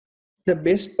 the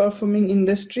best performing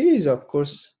industry is of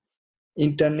course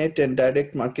internet and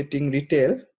direct marketing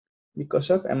retail because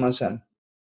of Amazon.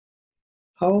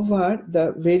 However,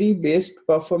 the very best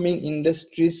performing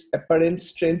industry's apparent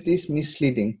strength is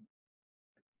misleading,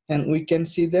 and we can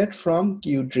see that from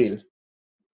QDrill.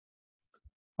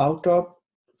 Out of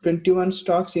 21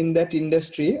 stocks in that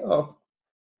industry of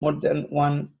more than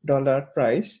 $1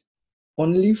 price,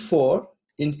 only 4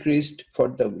 increased for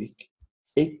the week.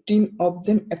 18 of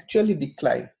them actually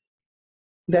declined.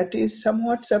 That is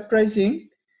somewhat surprising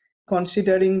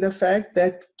considering the fact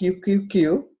that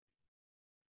QQQ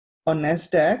or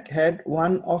Nasdaq had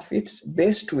one of its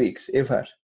best weeks ever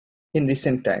in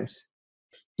recent times.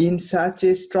 In such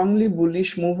a strongly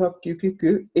bullish move of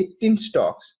QQQ, 18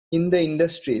 stocks in the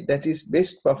industry that is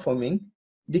best performing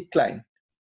declined,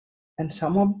 and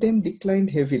some of them declined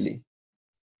heavily.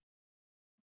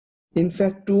 In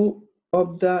fact, 2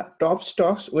 of the top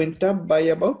stocks went up by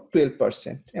about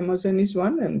 12%. Amazon is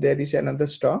one and there is another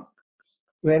stock,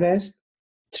 whereas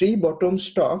 3 bottom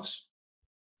stocks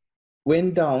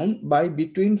went down by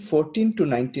between 14 to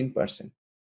 19%. So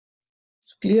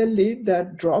clearly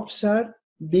the drops are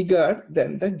bigger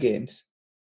than the gains.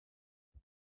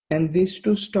 And these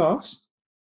 2 stocks,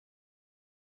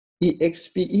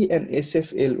 EXPE and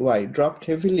SFLY, dropped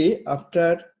heavily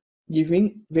after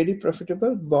giving very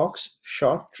profitable box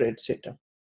short trade setup.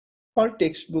 All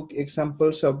textbook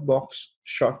examples of box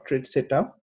short trade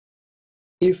setup.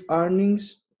 If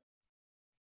earnings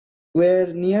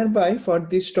were nearby for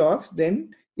these stocks,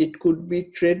 then it could be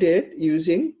traded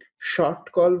using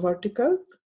short call vertical,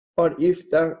 or if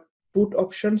the put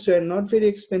options were not very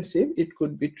expensive, it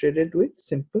could be traded with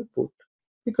simple put.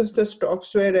 Because the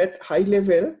stocks were at high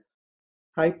level,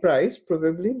 high price,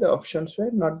 probably the options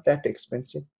were not that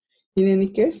expensive. In any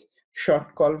case,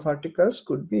 short call verticals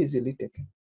could be easily taken.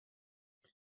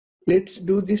 Let's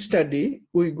do this study.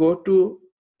 We go to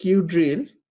QDrill,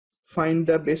 find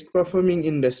the best performing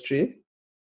industry,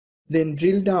 then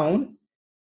drill down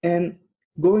and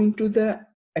go into the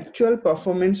actual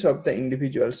performance of the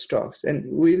individual stocks, and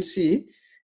we'll see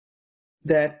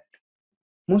that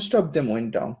most of them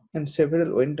went down and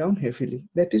several went down heavily.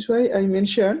 That is why I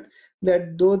mentioned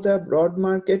that though the broad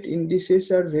market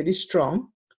indices are very strong,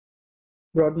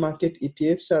 broad market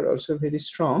ETFs are also very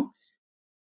strong,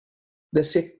 the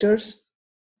sector's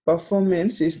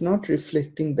performance is not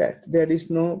reflecting that. There is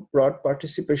no broad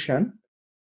participation.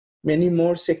 Many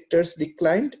more sectors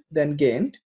declined than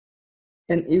gained.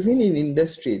 And even in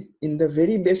industry, in the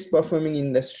very best performing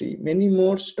industry, many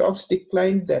more stocks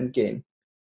declined than gained.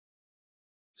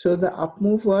 So the up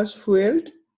move was fueled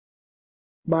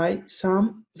by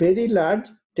some very large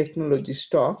technology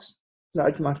stocks,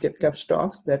 large market cap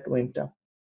stocks that went up.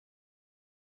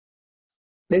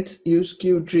 Let's use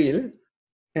QDrill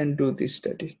and do this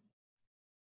study.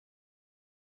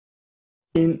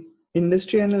 In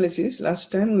Industry analysis.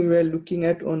 Last time we were looking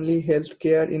at only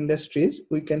healthcare industries.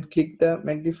 We can click the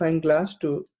magnifying glass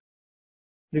to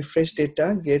refresh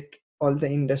data, get all the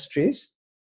industries,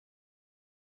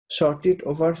 sort it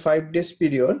over 5 days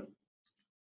period,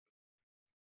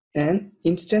 and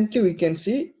instantly we can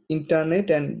see internet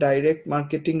and direct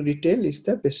marketing retail is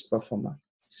the best performer.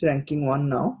 It's ranking 1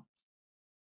 now.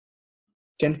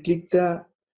 Can click the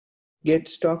get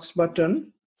stocks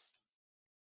button.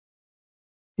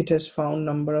 It has found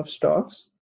number of stocks.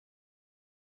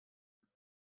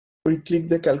 We click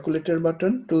the calculator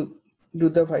button to do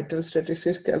the vital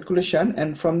statistics calculation,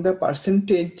 and from the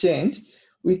percentage change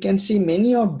we can see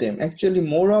many of them, actually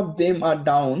more of them are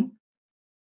down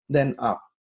than up.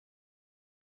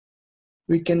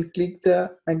 We can click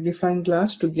the magnifying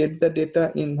glass to get the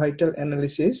data in vital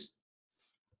analysis.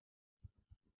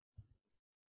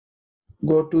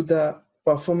 Go to the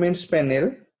performance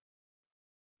panel,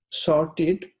 sort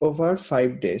it over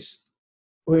 5 days.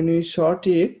 When we sort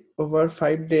it over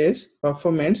 5 days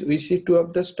performance, we see 2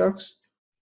 of the stocks,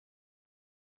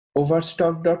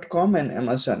 Overstock.com and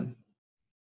Amazon.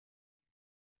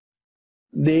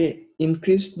 They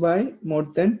increased by more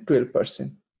than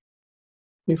 12%.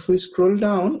 If we scroll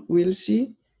down, we'll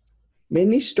see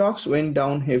many stocks went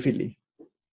down heavily,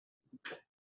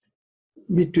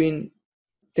 between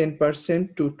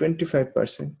 10% to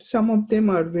 25%. Some of them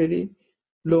are very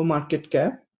low market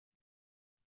cap,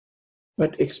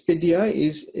 but Expedia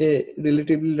is a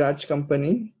relatively large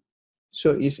company,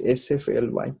 so is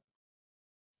SFLY.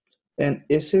 And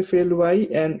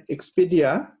SFLY and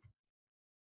Expedia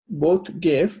both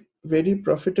gave very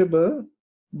profitable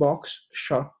box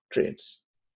short trades.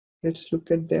 Let's look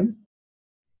at them.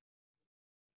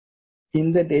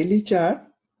 In the daily chart,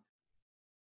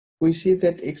 we see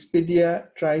that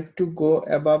Expedia tried to go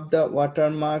above the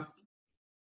watermark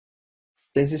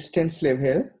resistance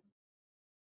level,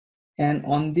 and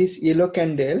on this yellow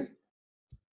candle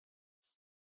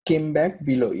came back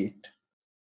below it.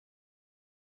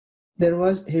 There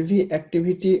was heavy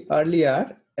activity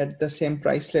earlier at the same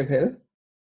price level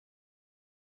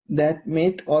that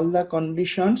met all the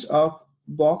conditions of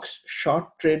box short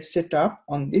trade setup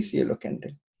on this yellow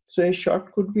candle. So a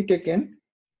short could be taken.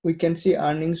 We can see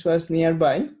earnings was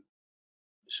nearby,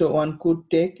 so one could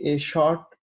take a short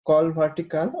call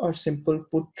vertical or simple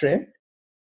put trade,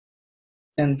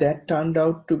 and that turned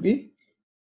out to be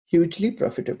hugely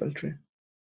profitable trade.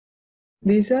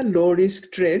 These are low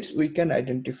risk trades we can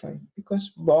identify,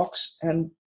 because box and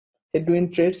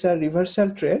headwind trades are reversal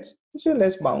trades as well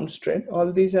as bounce trade.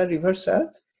 All these are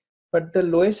reversal, but the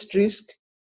lowest risk,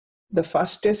 the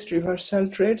fastest reversal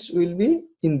trades will be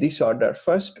in this order: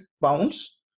 first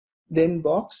bounce, then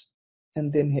box,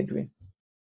 and then headwind.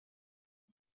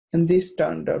 And this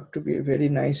turned out to be a very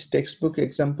nice textbook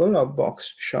example of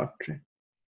box short trade.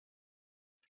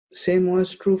 Same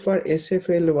was true for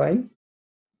SFLY.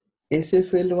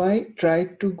 SFLY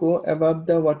tried to go above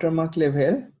the watermark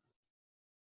level,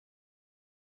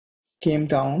 came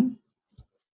down,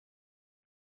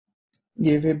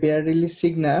 gave a bear release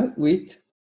signal with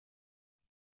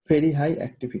very high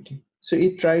activity. So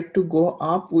it tried to go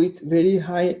up with very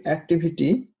high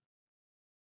activity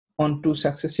on 2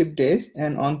 successive days,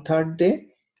 and on 3rd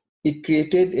day it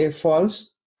created a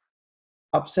false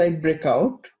upside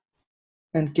breakout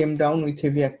and came down with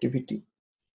heavy activity.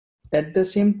 At the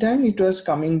same time, it was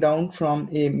coming down from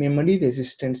a memory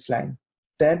resistance line.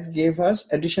 That gave us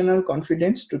additional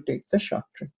confidence to take the short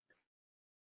trade.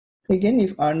 Again,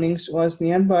 if earnings was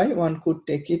nearby, one could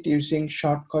take it using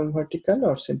short call vertical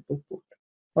or simple put.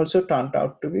 Also turned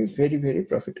out to be very, very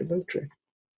profitable trade.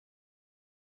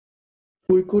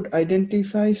 We could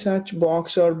identify such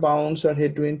box or bounce or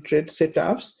headwind trade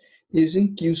setups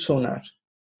using Q sonar,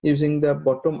 using the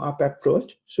bottom-up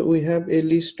approach. So we have a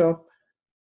list of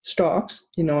stocks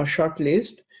in our short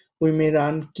list. We may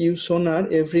run Q sonar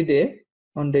every day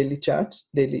on daily charts,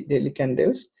 daily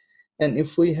candles. And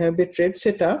if we have a trade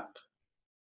setup,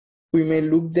 we may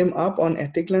look them up on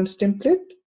at a glance template,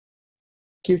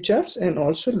 Q charts, and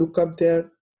also look up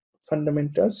their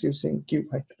fundamentals using Q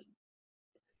vital.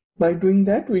 By doing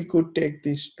that, we could take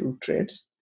these 2 trades,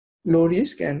 low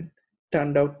risk, and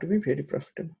turned out to be very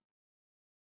profitable.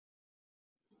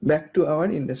 Back to our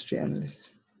industry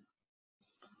analysis.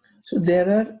 So there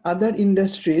are other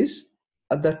industries,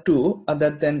 other 2 other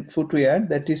than footwear,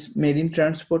 that is marine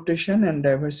transportation and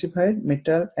diversified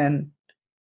metal and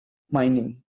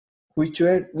mining, which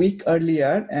were weak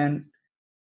earlier and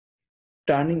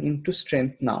turning into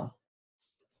strength now.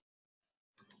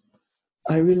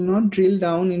 I will not drill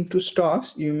down into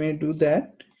stocks. You may do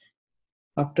that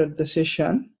after the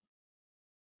session,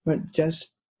 but just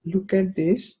look at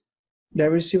this.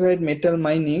 Diversified metal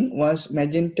mining was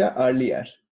magenta earlier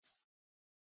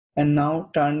and now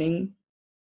turning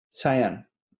cyan.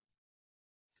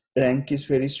 Rank is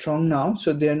very strong now,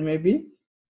 so there may be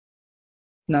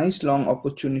nice long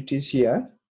opportunities here.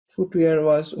 Footwear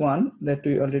was one that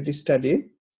we already studied,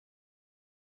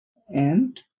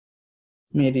 and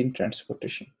marine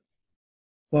transportation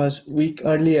was weak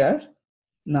earlier,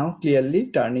 now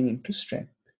clearly turning into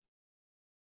strength.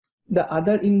 The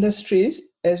other industries,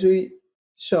 as we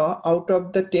saw, out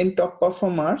of the 10 top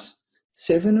performers,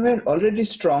 7 were already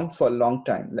strong for a long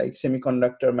time, like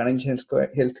semiconductor, management,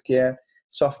 healthcare,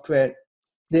 software.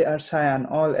 They are cyan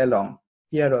all along.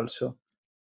 Here also,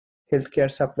 healthcare,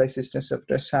 supply system,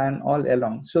 software, cyan all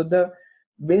along. So the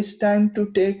best time to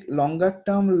take longer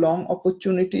term long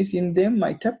opportunities in them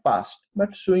might have passed,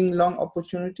 but swing long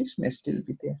opportunities may still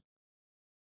be there.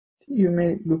 You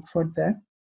may look for that.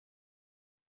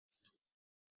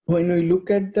 When we look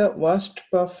at the worst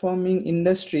performing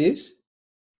industries,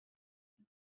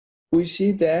 we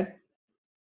see that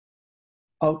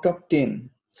out of 10,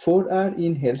 4 are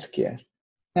in healthcare,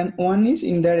 and 1 is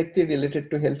indirectly related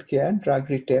to healthcare, drug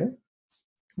retail,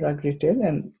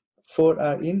 and 4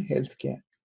 are in healthcare.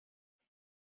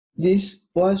 This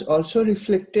was also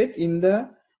reflected in the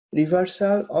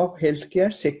reversal of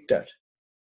healthcare sector.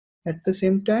 At the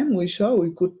same time, we saw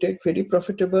we could take very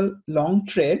profitable long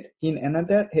trade in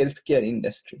another healthcare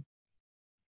industry.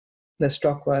 The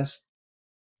stock was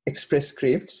Express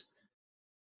Scripts.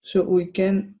 So we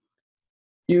can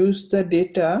use the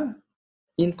data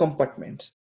in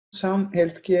compartments. Some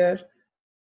healthcare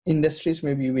industries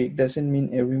may be weak, doesn't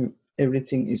mean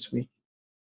everything is weak.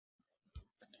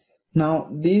 Now,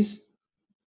 these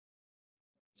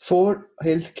 4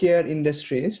 healthcare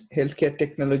industries, healthcare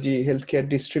technology, healthcare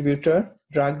distributor,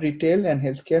 drug retail, and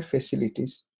healthcare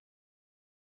facilities,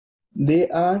 they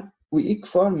are weak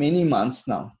for many months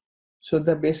now. So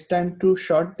the best time to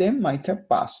short them might have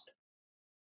passed.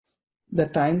 The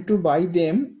time to buy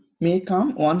them may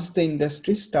come once the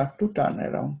industries start to turn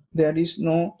around. There is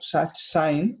no such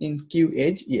sign in Q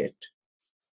edge yet.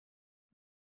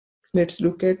 Let's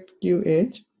look at Q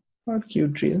edge or Q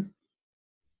drill.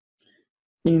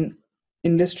 In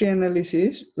industry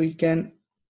analysis, we can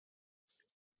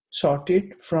sort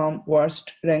it from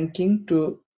worst ranking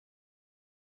to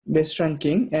best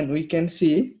ranking, and we can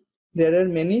see there are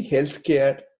many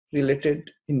healthcare related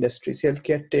industries,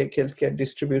 healthcare tech, healthcare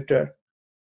distributor,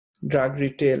 drug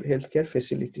retail, healthcare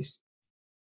facilities.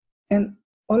 And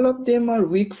all of them are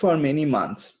weak for many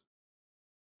months.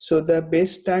 So the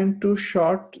best time to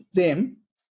short them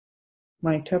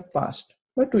might have passed,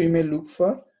 but we may look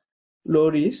for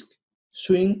low risk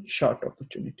swing short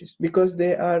opportunities because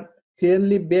they are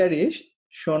clearly bearish,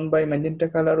 shown by magenta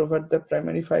color over the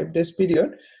primary 5 days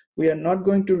period. We are not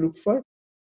going to look for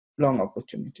long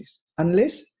opportunities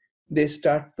unless they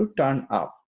start to turn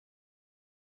up.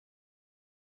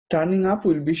 Turning up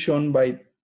will be shown by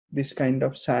this kind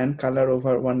of cyan color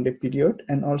over 1 day period,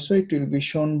 and also it will be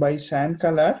shown by cyan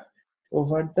color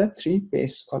over the 3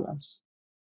 pace columns.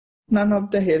 None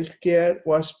of the healthcare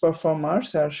worst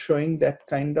performers are showing that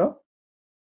kind of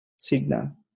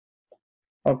signal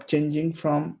of changing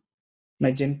from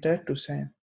magenta to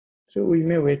cyan. So we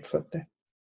may wait for that.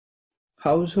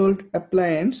 Household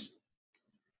appliance,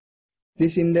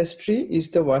 this industry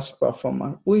is the worst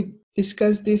performer. We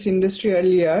discussed this industry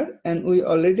earlier and we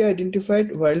already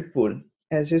identified Whirlpool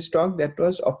as a stock that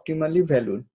was optimally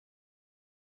valued.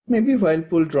 Maybe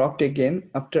Whirlpool dropped again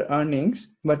after earnings,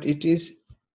 but it is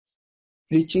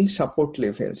reaching support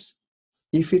levels.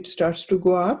 If it starts to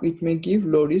go up, it may give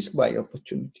low risk buy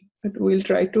opportunity. But we'll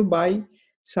try to buy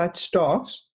such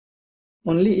stocks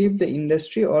only if the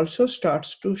industry also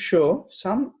starts to show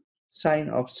some sign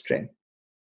of strength.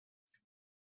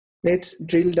 Let's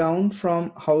drill down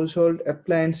from household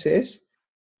appliances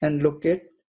and look at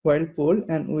Whirlpool,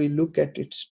 and we look at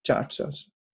its charts also.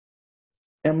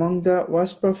 Among the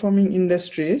worst performing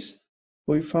industries,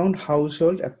 we found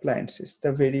household appliances,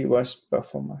 the very worst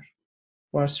performer,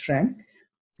 worst rank.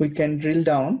 We can drill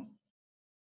down.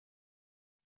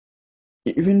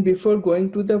 Even before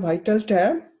going to the vital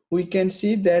tab, we can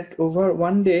see that over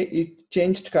 1 day it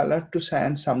changed color to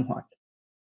cyan somewhat,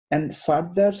 and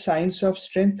further signs of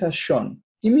strength are shown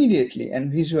immediately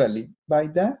and visually by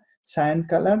the cyan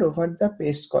color over the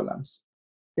pace columns.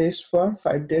 Pace for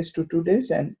 5 days to 2 days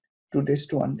and 2 days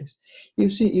to 1 day. You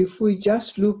see, if we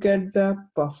just look at the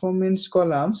performance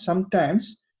column,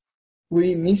 sometimes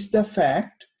we miss the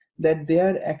fact that they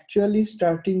are actually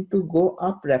starting to go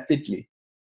up rapidly.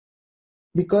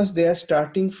 Because they are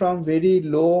starting from very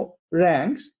low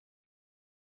ranks,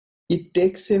 it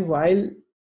takes a while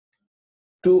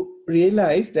to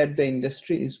realize that the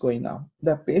industry is going up.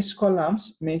 The PACE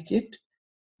columns make it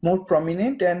more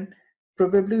prominent, and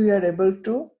probably we are able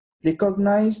to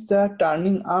recognize the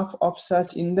turning up of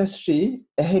such industry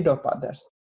ahead of others.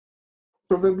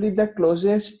 Probably the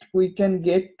closest we can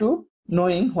get to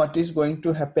knowing what is going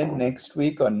to happen next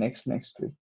week or next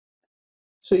week.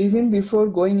 So even before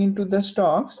going into the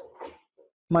stocks,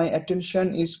 my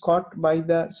attention is caught by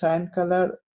the cyan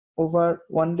color over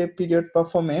 1 day period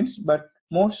performance, but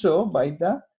more so by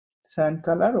the cyan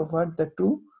color over the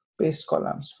two PACE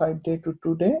columns, 5 day to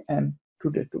 2 day and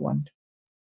 2 day to 1 day.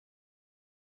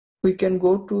 We can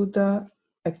go to the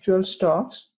actual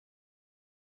stocks.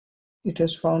 It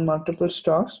has found multiple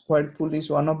stocks. Whirlpool is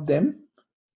one of them.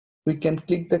 We can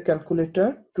click the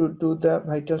calculator to do the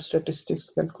vital statistics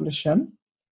calculation.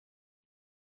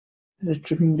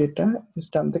 Retrieving data has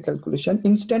done the calculation.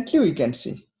 Instantly we can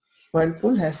see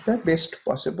Whirlpool has the best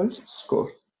possible score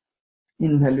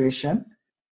in valuation.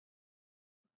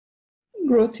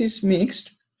 Growth is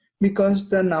mixed because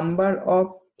the number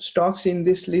of stocks in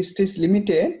this list is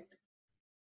limited.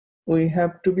 We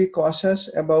have to be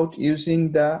cautious about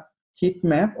using the heat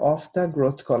map of the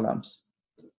growth columns,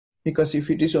 because if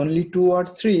it is only 2 or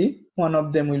 3, one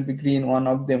of them will be green, one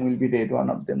of them will be red, one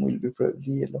of them will be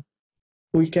probably yellow.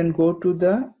 We can go to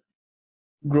the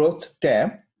growth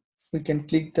tab. We can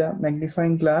click the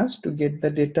magnifying glass to get the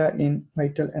data in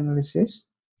vital analysis.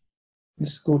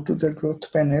 Let's go to the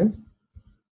growth panel.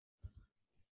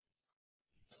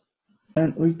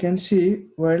 And we can see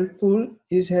Whirlpool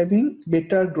is having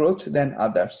better growth than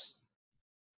others.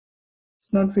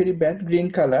 It's not very bad.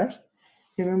 Green color.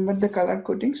 Remember the color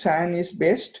coding, cyan is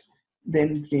best,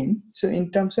 then green. So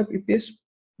in terms of EPS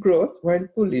growth,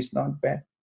 Whirlpool is not bad.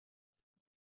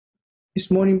 It's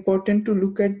more important to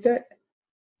look at the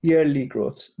yearly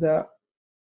growth. The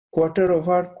quarter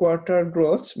over quarter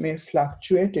growths may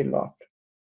fluctuate a lot.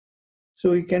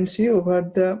 So we can see over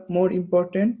the more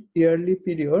important yearly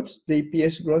periods, the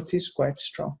EPS growth is quite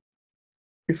strong.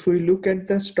 If we look at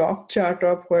the stock chart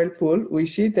of Whirlpool, we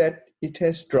see that it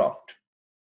has dropped.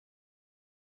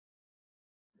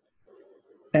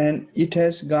 And it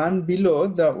has gone below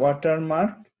the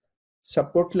watermark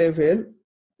support level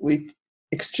with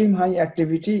extreme high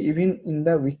activity even in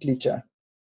the weekly chart.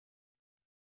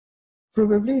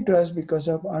 Probably it was because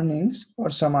of earnings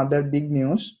or some other big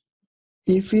news.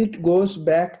 If it goes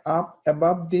back up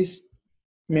above this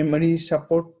memory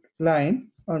support line,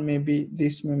 or maybe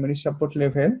this memory support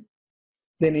level,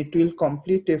 then it will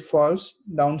complete a false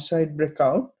downside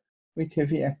breakout with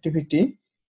heavy activity,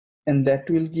 and that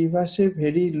will give us a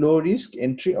very low risk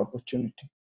entry opportunity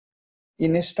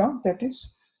in a stock that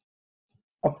is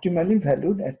optimally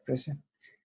valued at present.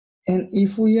 And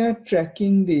if we are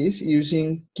tracking this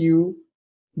using Q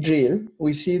drill,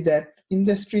 we see that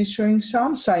industry is showing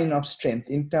some sign of strength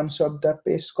in terms of the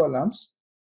PACE columns,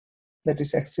 that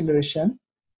is acceleration.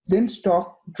 Then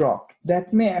stock dropped.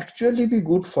 That may actually be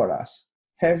good for us,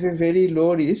 have a very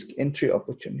low risk entry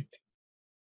opportunity.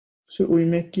 So we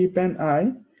may keep an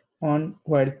eye on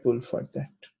Whirlpool for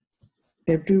that.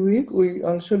 Every week we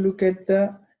also look at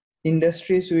the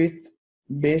industries with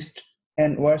best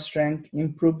and worst rank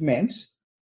improvements.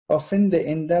 Often they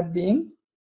end up being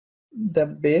the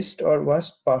best or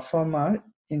worst performer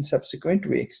in subsequent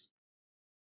weeks.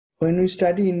 When we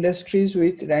study industries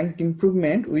with rank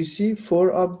improvement, we see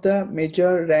 4 of the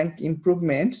major rank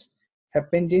improvements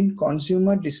happened in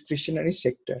consumer discretionary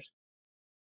sector.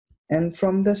 And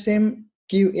from the same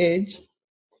Q edge,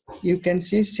 you can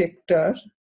see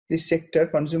this sector,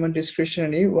 consumer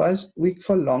discretionary, was weak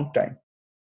for a long time.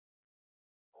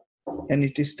 And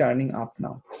it is turning up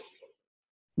now.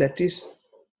 That is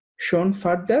shown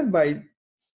further by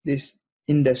these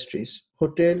industries: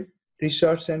 hotel,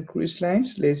 resorts and cruise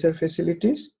lines, leisure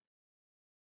facilities,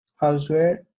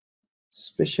 houseware,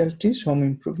 specialties, home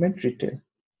improvement, retail.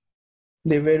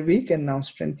 They were weak and now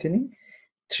strengthening.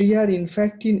 3 are in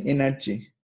fact in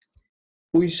energy.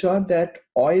 We saw that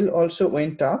oil also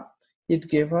went up. It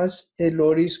gave us a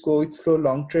low risk go with flow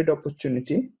long trade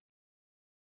opportunity.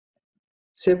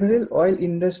 Several oil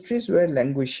industries were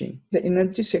languishing. The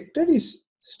energy sector is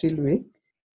still weak,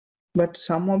 but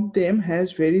some of them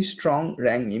has very strong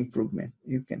rank improvement.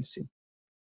 You can see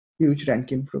huge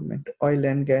rank improvement. Oil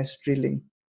and gas drilling.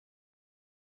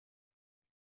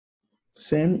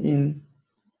 Same in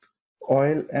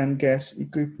oil and gas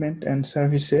equipment and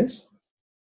services,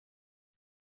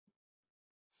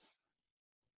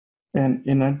 and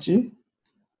energy,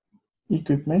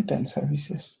 equipment and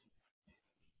services.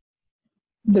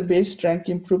 The best rank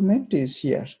improvement is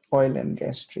here, oil and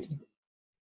gas drilling.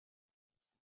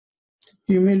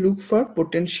 You may look for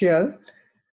potential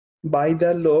buy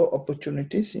the low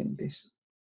opportunities in this.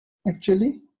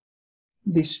 Actually,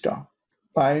 this stock,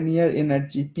 Pioneer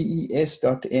Energy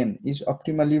PES.N, is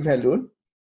optimally valued,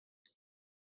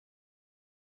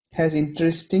 has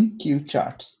interesting Q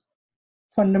charts.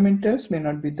 Fundamentals may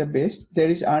not be the best. There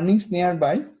is earnings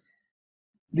nearby.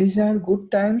 These are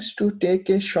good times to take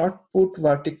a short put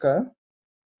vertical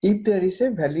if there is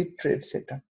a valid trade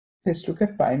setup. Let's look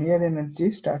at Pioneer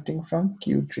Energy starting from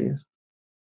Q drill.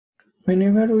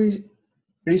 Whenever we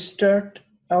restart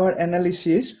our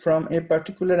analysis from a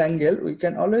particular angle, we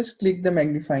can always click the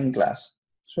magnifying glass.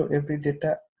 So every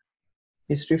data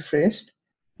is refreshed.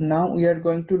 Now we are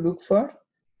going to look for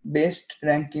best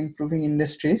rank improving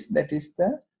industries, that is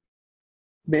the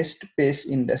best pace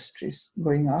industries.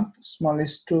 Going up,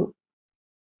 smallest to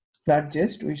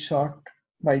largest, we sort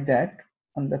by that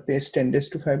on the pace 10 days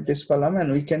to 5 days column,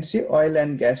 and we can see oil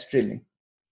and gas drilling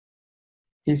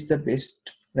is the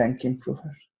best rank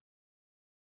improver.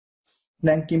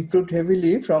 Rank improved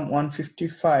heavily from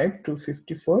 155 to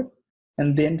 54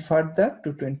 and then further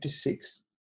to 26.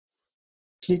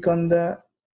 Click on the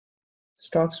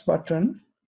stocks button.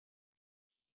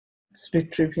 It's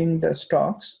retrieving the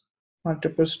stocks.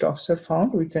 Multiple stocks are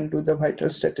found. We can do the vital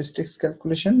statistics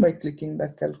calculation by clicking the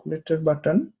calculator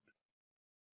button.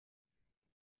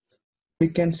 We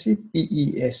can see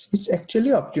PES. It's actually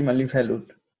optimally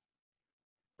valued.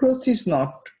 Growth is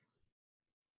not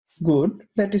good.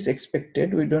 That is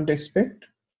expected. We don't expect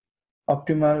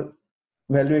optimal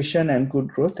valuation and good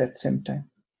growth at the same time.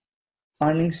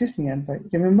 Earnings is nearby.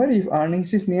 Remember, if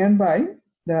earnings is nearby,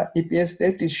 the EPS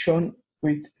date is shown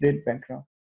with red background.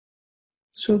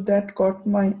 So that caught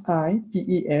my eye,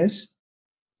 PES.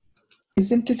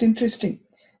 Isn't it interesting?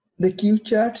 The Q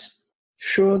charts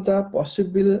show the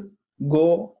possible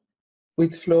go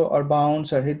with flow or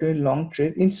bounce or headwind long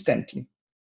trade instantly.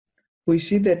 We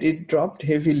see that it dropped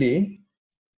heavily,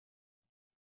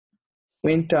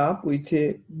 went up with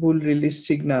a bull release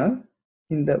signal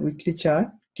in the weekly chart,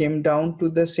 came down to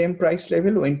the same price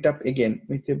level, went up again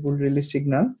with a bull release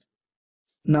signal.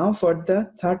 Now for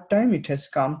the third time, it has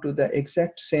come to the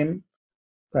exact same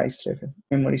price level,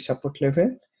 memory support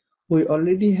level. We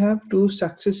already have two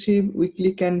successive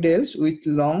weekly candles with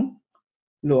long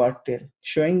lower tail,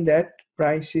 showing that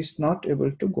price is not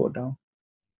able to go down.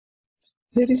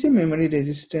 There is a memory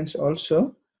resistance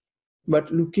also,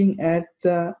 but looking at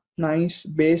the nice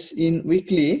base in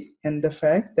weekly and the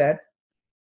fact that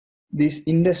this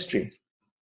industry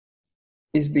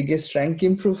is biggest rank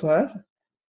improver,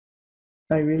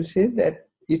 I will say that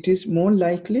it is more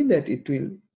likely that it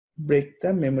will break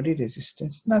the memory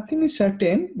resistance. Nothing is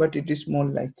certain, but it is more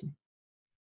likely.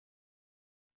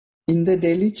 In the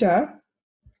daily chart,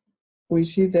 we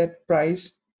see that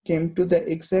price came to the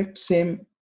exact same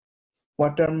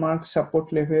watermark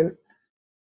support level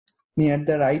near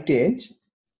the right edge,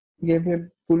 gave a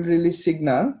bull release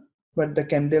signal, but the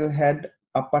candle had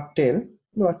upper tail,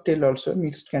 lower tail also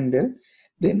mixed candle,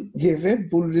 then gave a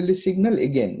bull release signal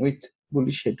again with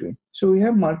bullish headwind. So we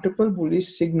have multiple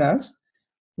bullish signals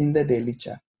in the daily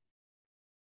chart.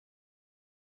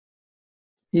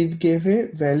 It gave a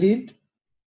valid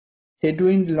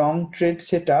headwind long trade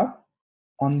setup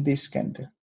on this candle.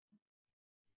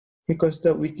 Because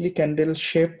the weekly candle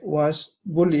shape was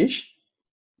bullish,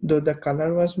 though the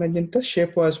color was magenta,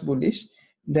 shape was bullish,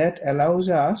 that allows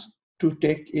us to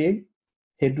take a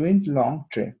headwind long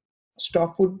trade.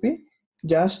 Stop would be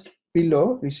just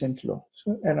below recent low.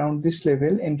 So around this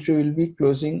level, entry will be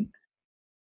closing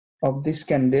of this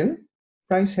candle.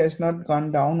 Price has not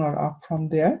gone down or up from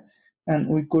there, and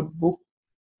we could book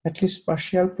at least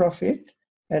partial profit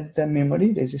at the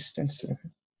memory resistance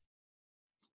level.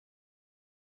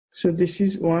 So this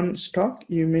is one stock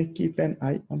you may keep an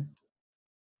eye on.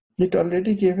 It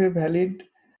already gave a valid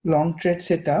long trade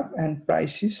setup and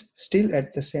price is still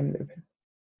at the same level.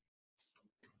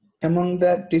 Among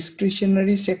the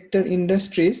discretionary sector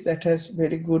industries that has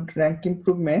very good rank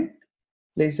improvement,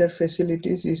 laser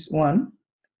facilities is one.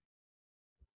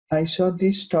 I saw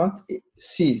this stock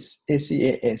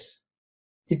CACI.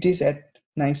 It is at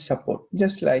nice support,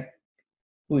 just like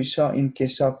we saw in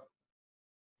case of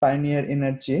Pioneer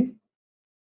Energy.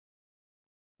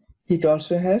 It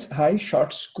also has high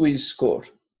short squeeze score.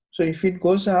 So if it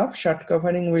goes up, short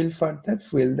covering will further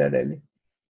fuel the rally.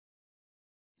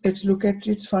 Let's look at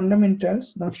its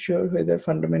fundamentals. Not sure whether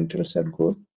fundamentals are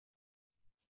good.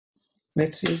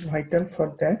 Let's use vital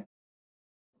for that.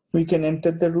 We can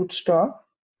enter the root stock,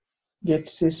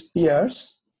 get its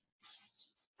peers,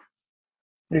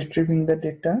 retrieving the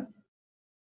data.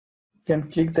 You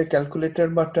can click the calculator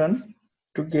button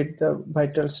to get the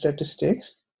vital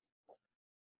statistics.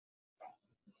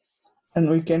 And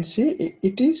we can see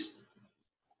it is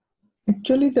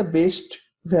actually the best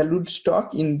valued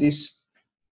stock in this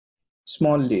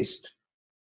small list.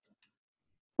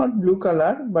 Not blue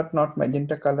color, but not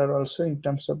magenta color also in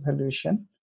terms of valuation,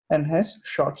 and has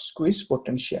short squeeze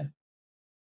potential.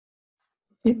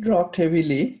 It dropped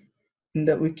heavily in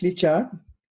the weekly chart,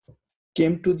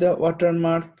 came to the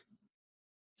watermark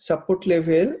support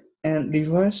level and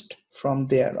reversed from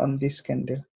there on this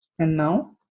candle, and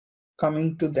now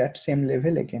coming to that same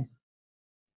level again.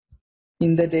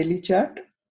 In the daily chart,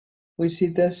 we see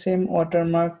the same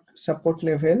watermark support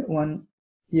level, one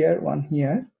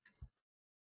here.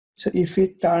 So if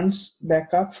it turns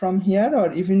back up from here,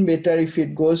 or even better, if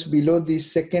it goes below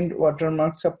this second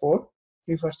watermark support,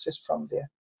 reverses from there,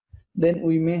 then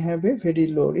we may have a very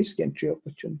low risk entry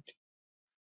opportunity.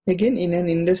 Again, in an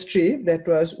industry that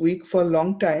was weak for a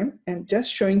long time and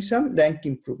just showing some rank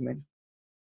improvement.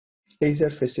 Laser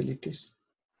facilities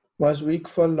was weak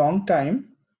for a long time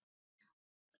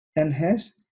and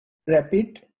has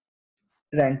rapid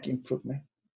rank improvement.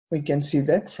 We can see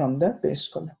that from the base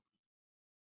column.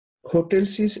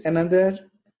 Hotels is another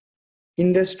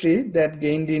industry that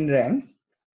gained in rank.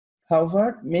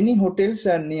 However, many hotels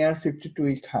are near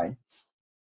 52-week high.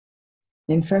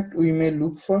 In fact, we may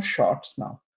look for shorts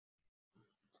now.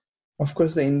 Of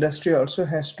course, the industry also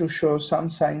has to show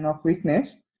some sign of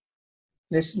weakness.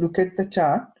 Let's look at the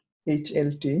chart,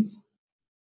 HLT,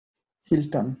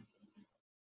 Hilton.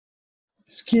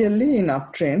 It's clearly in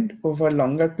uptrend over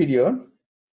longer period.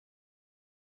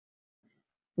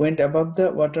 Went above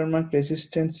the watermark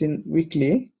resistance in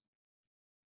weekly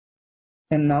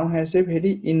and now has a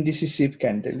very indecisive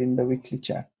candle in the weekly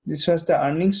chart. This was the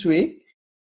earnings week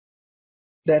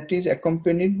that is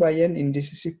accompanied by an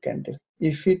indecisive candle.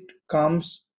 If it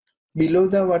comes below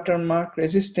the watermark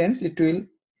resistance, it will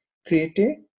create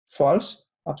a false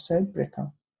upside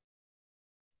breakout.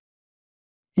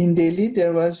 In daily,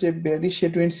 there was a bearish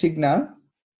headwind signal.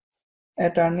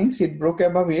 At earnings, it broke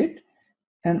above it,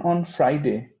 and on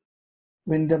Friday,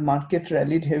 when the market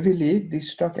rallied heavily,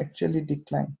 this stock actually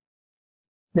declined.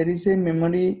 There is a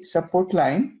memory support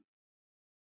line.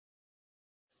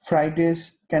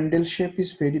 Friday's candle shape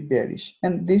is very bearish,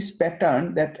 and this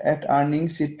pattern that at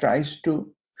earnings it tries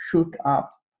to shoot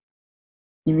up,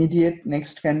 immediate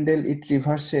next candle it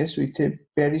reverses with a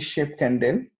bearish shape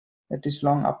candle that is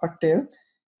long upper tail,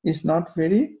 is not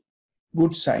very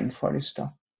good sign for a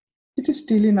stock. It is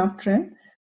still in uptrend.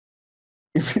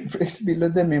 If it breaks below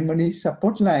the memory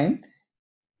support line,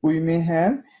 we may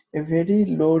have a very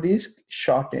low risk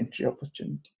short entry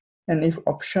opportunity. And if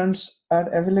options are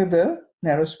available,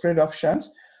 narrow spread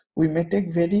options, we may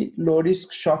take very low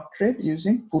risk short trade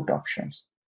using put options.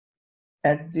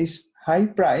 At this high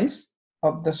price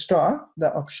of the stock,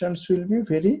 the options will be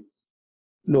very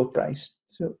low price.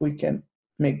 So we can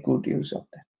make good use of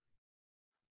that.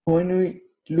 When we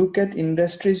look at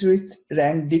industries with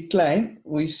rank decline,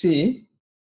 we see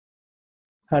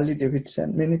Harley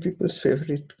Davidson, many people's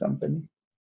favorite company.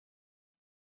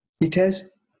 It has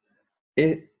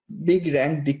a big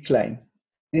rank decline.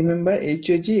 Remember,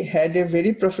 HOG had a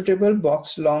very profitable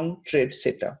box long trade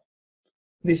setup.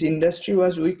 This industry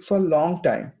was weak for a long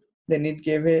time. Then it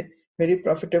gave a very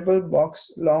profitable box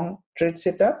long trade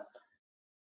setup,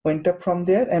 went up from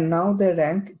there, and now the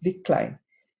rank declined.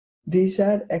 These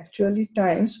are actually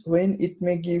times when it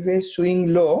may give a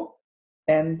swing low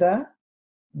and the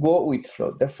go with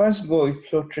flow, the first go with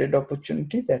flow trade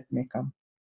opportunity that may come.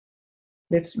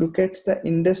 Let's look at the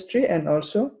industry and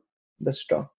also the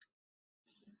stock.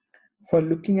 For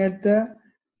looking at the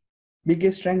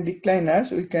biggest rank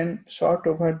decliners, we can sort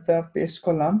over the pace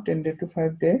column 10-day to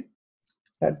 5-day,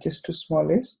 largest to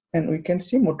smallest, and we can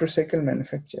see motorcycle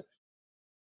manufacturer.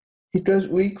 It was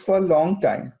weak for a long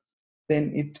time.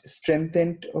 Then it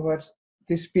strengthened over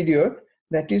this period.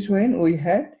 That is when we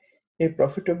had a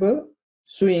profitable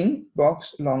swing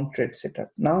box long trade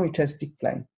setup. Now it has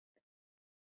declined.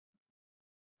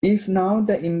 If now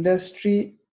the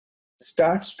industry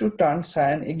starts to turn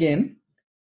cyan again,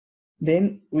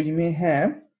 then we may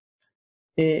have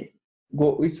a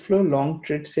go with flow long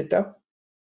trade setup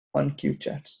on Q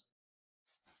charts.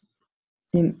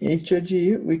 In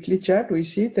HOG weekly chart, we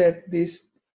see that this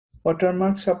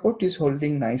watermark support is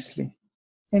holding nicely.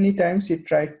 Many times it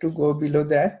tried to go below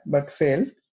that but failed.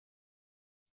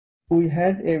 We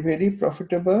had a very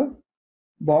profitable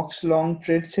box long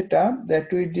trade setup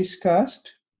that we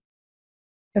discussed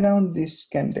around these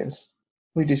candles.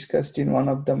 We discussed in one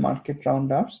of the market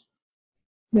roundups.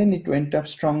 Then it went up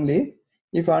strongly.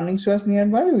 If earnings was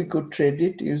nearby, we could trade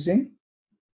it using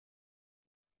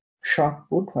short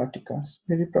put verticals.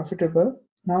 Very profitable.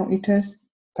 Now it has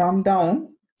come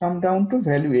down come down to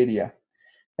value area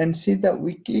and see the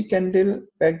weekly candle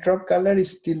backdrop color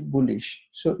is still bullish.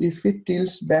 So if it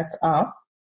tilts back up,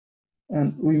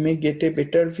 and we may get a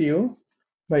better view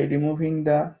by removing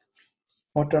the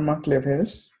watermark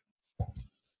levels,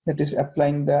 that is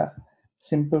applying the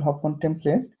simple hop-on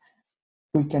template,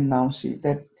 we can now see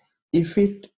that if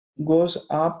it goes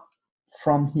up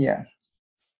from here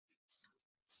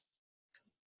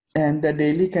and the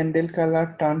daily candle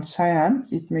color turns cyan,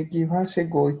 it may give us a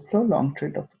go with flow long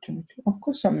trade opportunity. Of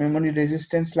course, some memory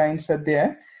resistance lines are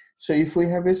there. So if we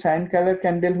have a cyan color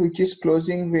candle which is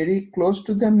closing very close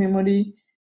to the memory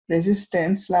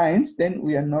resistance lines, then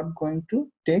we are not going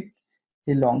to take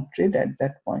a long trade at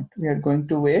that point. We are going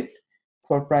to wait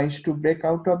for price to break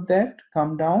out of that,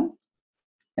 come down,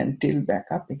 and tilt back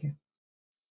up again.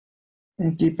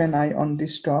 And keep an eye on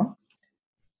this stock.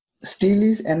 Steel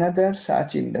is another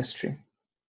such industry.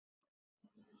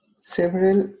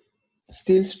 Several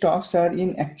steel stocks are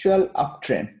in actual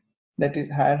uptrend, that is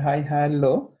higher high, higher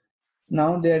low.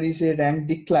 Now there is a rank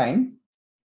decline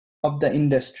of the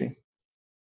industry.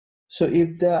 So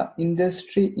if the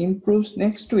industry improves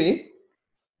next week,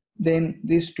 then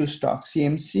these two stocks,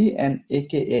 CMC and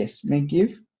AKS, may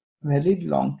give valid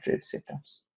long trade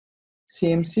setups.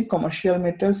 CMC, commercial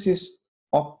metals, is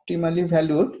optimally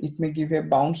valued. It may give a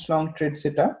bounce long trade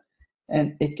setup,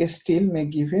 and AK Steel may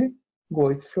give a go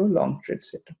with flow long trade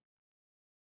setup.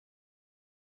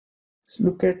 Let's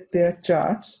look at their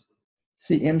charts,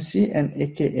 CMC and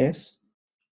AKS.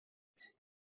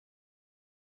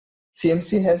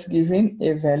 CMC has given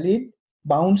a valid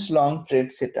bounce long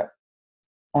trade setup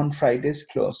on Friday's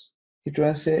close. It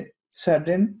was a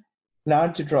sudden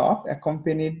large drop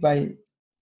accompanied by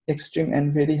extreme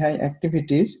and very high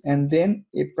activities, and then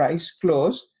a price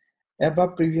close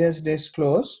above previous day's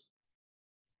close,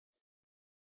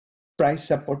 price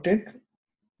supported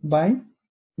by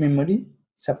memory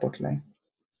support line.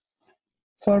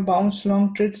 For bounce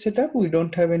long trade setup, we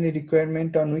don't have any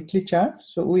requirement on weekly chart,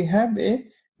 so we have a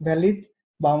valid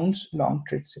bounce long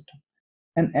trade setup.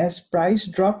 And as price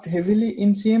dropped heavily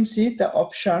in CMC, the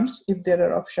options, if there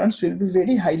are options, will be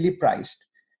very highly priced.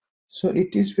 So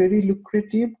it is very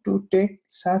lucrative to take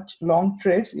such long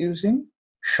trades using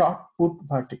short put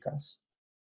verticals.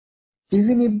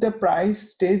 Even if the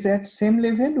price stays at same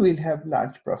level, we'll have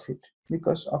large profit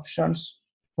because options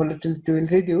volatility will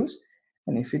reduce,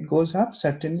 and if it goes up,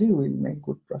 certainly we'll make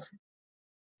good profit.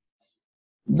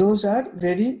 Those are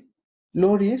very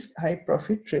low risk, high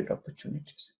profit trade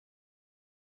opportunities.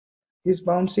 This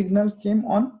bounce signal came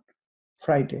on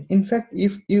Friday. In fact,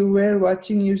 if you were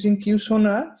watching using Q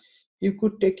Sonar, you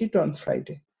could take it on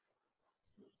Friday.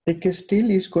 AK Steel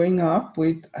is going up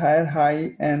with higher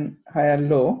high and higher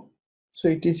low. So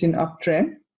it is in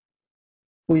uptrend.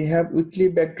 We have weekly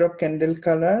backdrop candle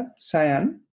color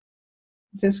cyan.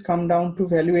 Just come down to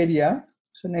value area.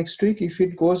 So next week, if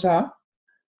it goes up,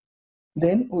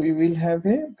 then we will have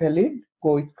a valid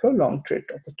go with flow long trade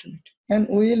opportunity. And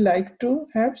we like to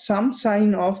have some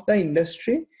sign of the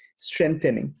industry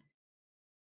strengthening.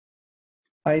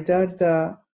 Either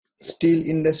the steel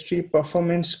industry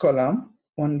performance column,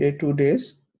 1 day, 2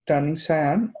 days, turning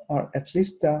cyan, or at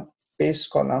least the pace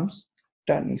columns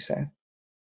turning cyan.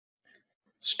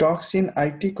 Stocks in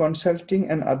IT,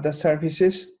 consulting, and other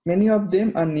services, many of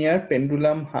them are near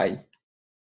pendulum high.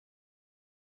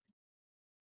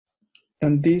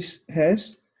 And this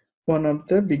has one of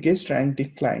the biggest rank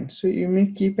declines. So you may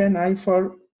keep an eye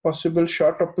for possible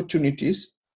short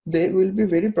opportunities. They will be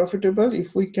very profitable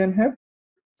if we can have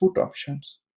put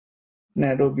options,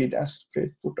 narrow bid ask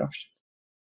spread put option.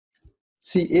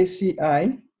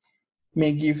 CACI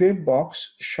may give a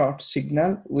box short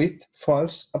signal with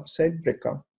false upside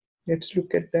breakout. Let's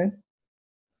look at that.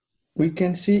 We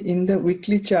can see in the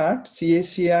weekly chart,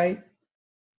 CACI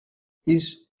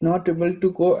is not able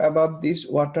to go above this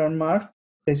watermark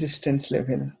resistance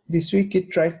level. This week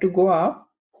it tried to go up,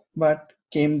 but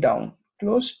came down,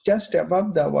 closed just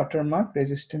above the watermark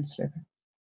resistance level.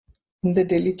 In the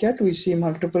daily chart, we see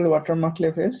multiple watermark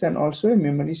levels and also a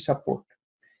memory support.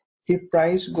 If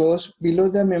price goes below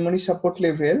the memory support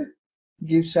level,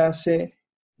 gives us a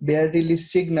bear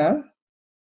release signal,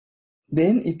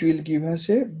 then it will give us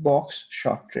a box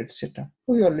short trade setup.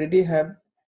 We already have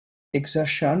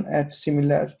exhaustion at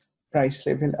similar price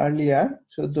level earlier,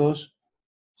 so those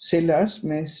sellers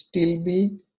may still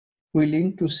be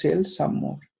willing to sell some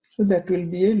more. So that will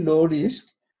be a low risk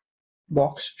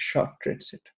box short trade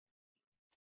setup.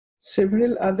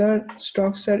 Several other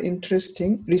stocks are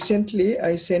interesting. Recently,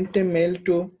 I sent a mail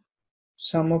to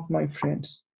some of my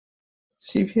friends.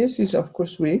 CVS is of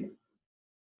course weak,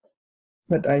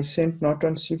 but I sent not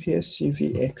on CVS,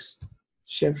 CVX.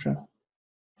 Chevron.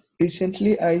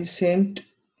 Recently, I sent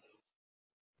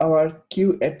our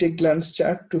Q at a glance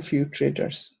chart to few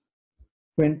traders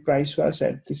when price was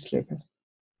at this level.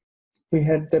 We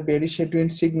had the bearish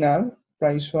headwind signal,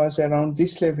 price was around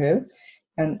this level,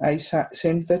 and I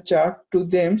sent the chart to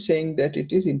them saying that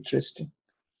it is interesting.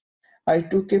 I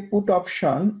took a put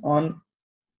option on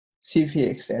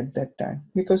CVX at that time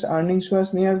because earnings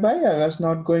was nearby. I was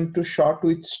not going to short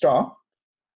with stock,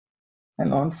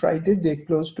 and on Friday they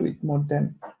closed with more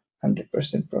than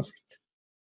 100% profit.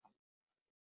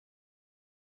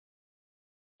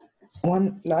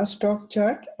 One last stock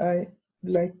chart I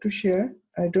like to share.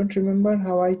 I don't remember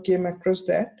how I came across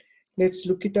that. Let's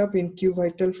look it up in Q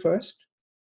Vital first.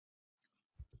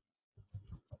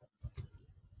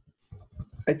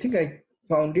 I think I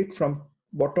found it from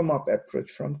bottom-up approach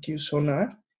from Q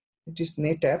Sonar. It is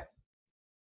NTAP.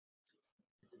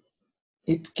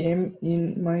 It came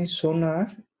in my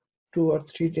Sonar 2 or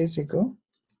 3 days ago.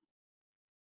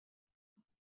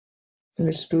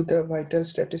 Let's do the vital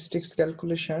statistics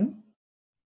calculation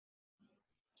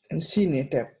and see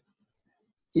NTAP.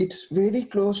 It's very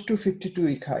close to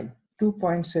 52-week high,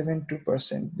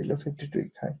 2.72% below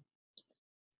 52-week high.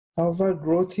 However,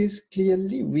 growth is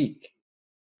clearly weak,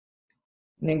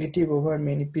 negative over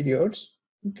many periods.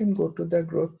 You can go to the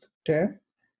growth tab.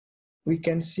 We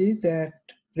can see that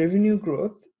revenue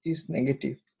growth is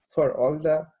negative for all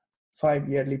the 5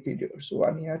 yearly periods,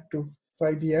 1 year to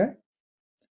 5 year.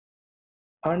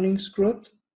 Earnings growth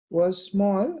was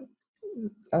small.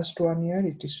 Last 1 year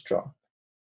it is strong.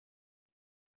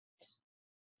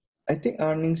 I think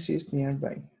earnings is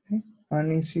nearby. Okay?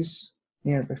 Earnings is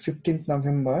nearby, 15th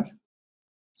November.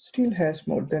 Still has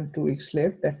more than 2 weeks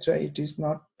left. That's why it is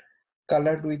not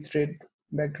colored with red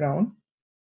background.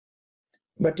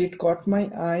 But it caught my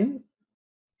eye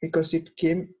because it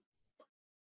came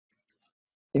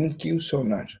in Q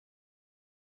Sonar.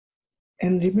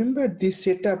 And remember this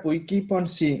setup we keep on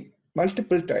seeing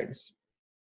multiple times.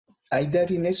 Either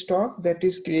in a stock that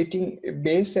is creating a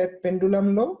base at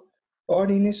pendulum low or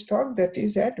in a stock that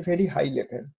is at very high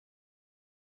level.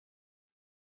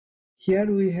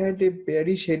 Here we had a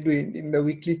bearish headwind in the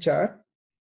weekly chart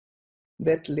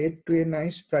that led to a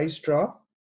nice price drop.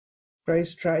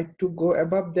 Price tried to go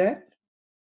above that,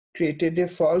 created a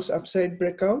false upside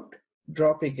breakout,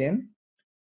 drop again.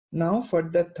 Now for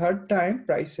the third time,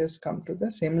 price has come to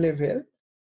the same level.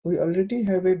 We already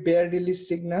have a bear release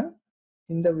signal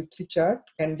in the weekly chart.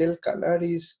 Candle color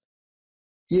is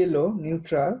yellow,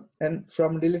 neutral, and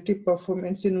from relative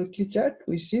performance in weekly chart,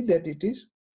 we see that it is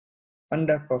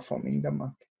underperforming the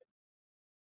market.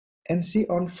 And see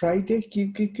on Friday,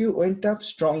 QQQ went up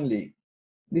strongly.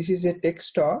 This is a tech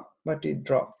stock, but it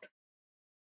dropped.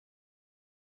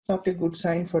 Not a good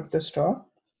sign for the stock.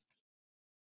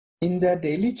 In the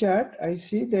daily chart, I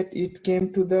see that it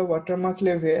came to the watermark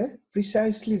level,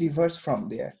 precisely reverse from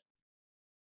there.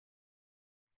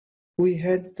 We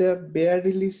had the bear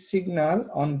release signal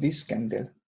on this candle.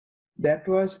 That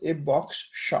was a box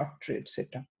short trade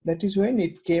setup. That is when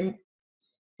it came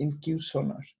in Q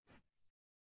Sonar.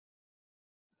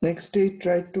 Next day, it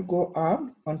tried to go up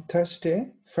on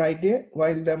Thursday. Friday,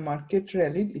 while the market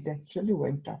rallied, it actually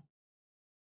went up.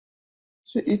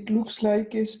 So it looks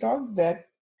like a stock that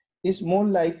is more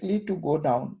likely to go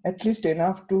down, at least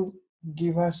enough to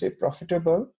give us a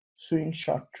profitable swing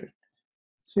short trade.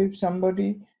 So if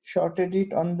somebody shorted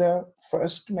it on the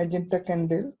first magenta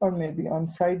candle or maybe on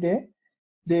Friday,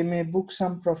 they may book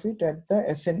some profit at the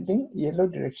ascending yellow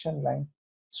direction line.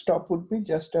 Stop would be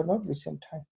just above recent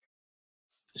high.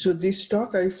 So this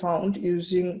stock I found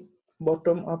using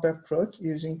bottom-up approach,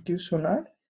 using Q Sonar,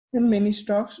 and many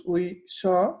stocks we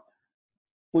saw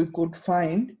we could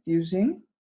find using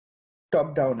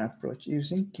top-down approach,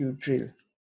 using Q drill.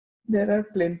 There are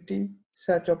plenty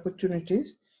such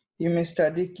opportunities. You may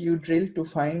study Q drill to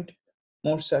find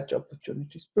more such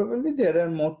opportunities. Probably there are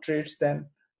more trades than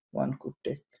one could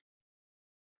take.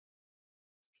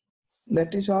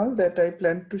 That is all that I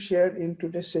plan to share in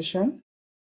today's session.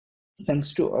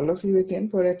 Thanks to all of you again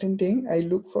for attending. I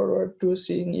look forward to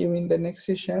seeing you in the next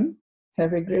session.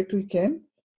 Have a great weekend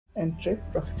and trade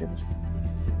profitably.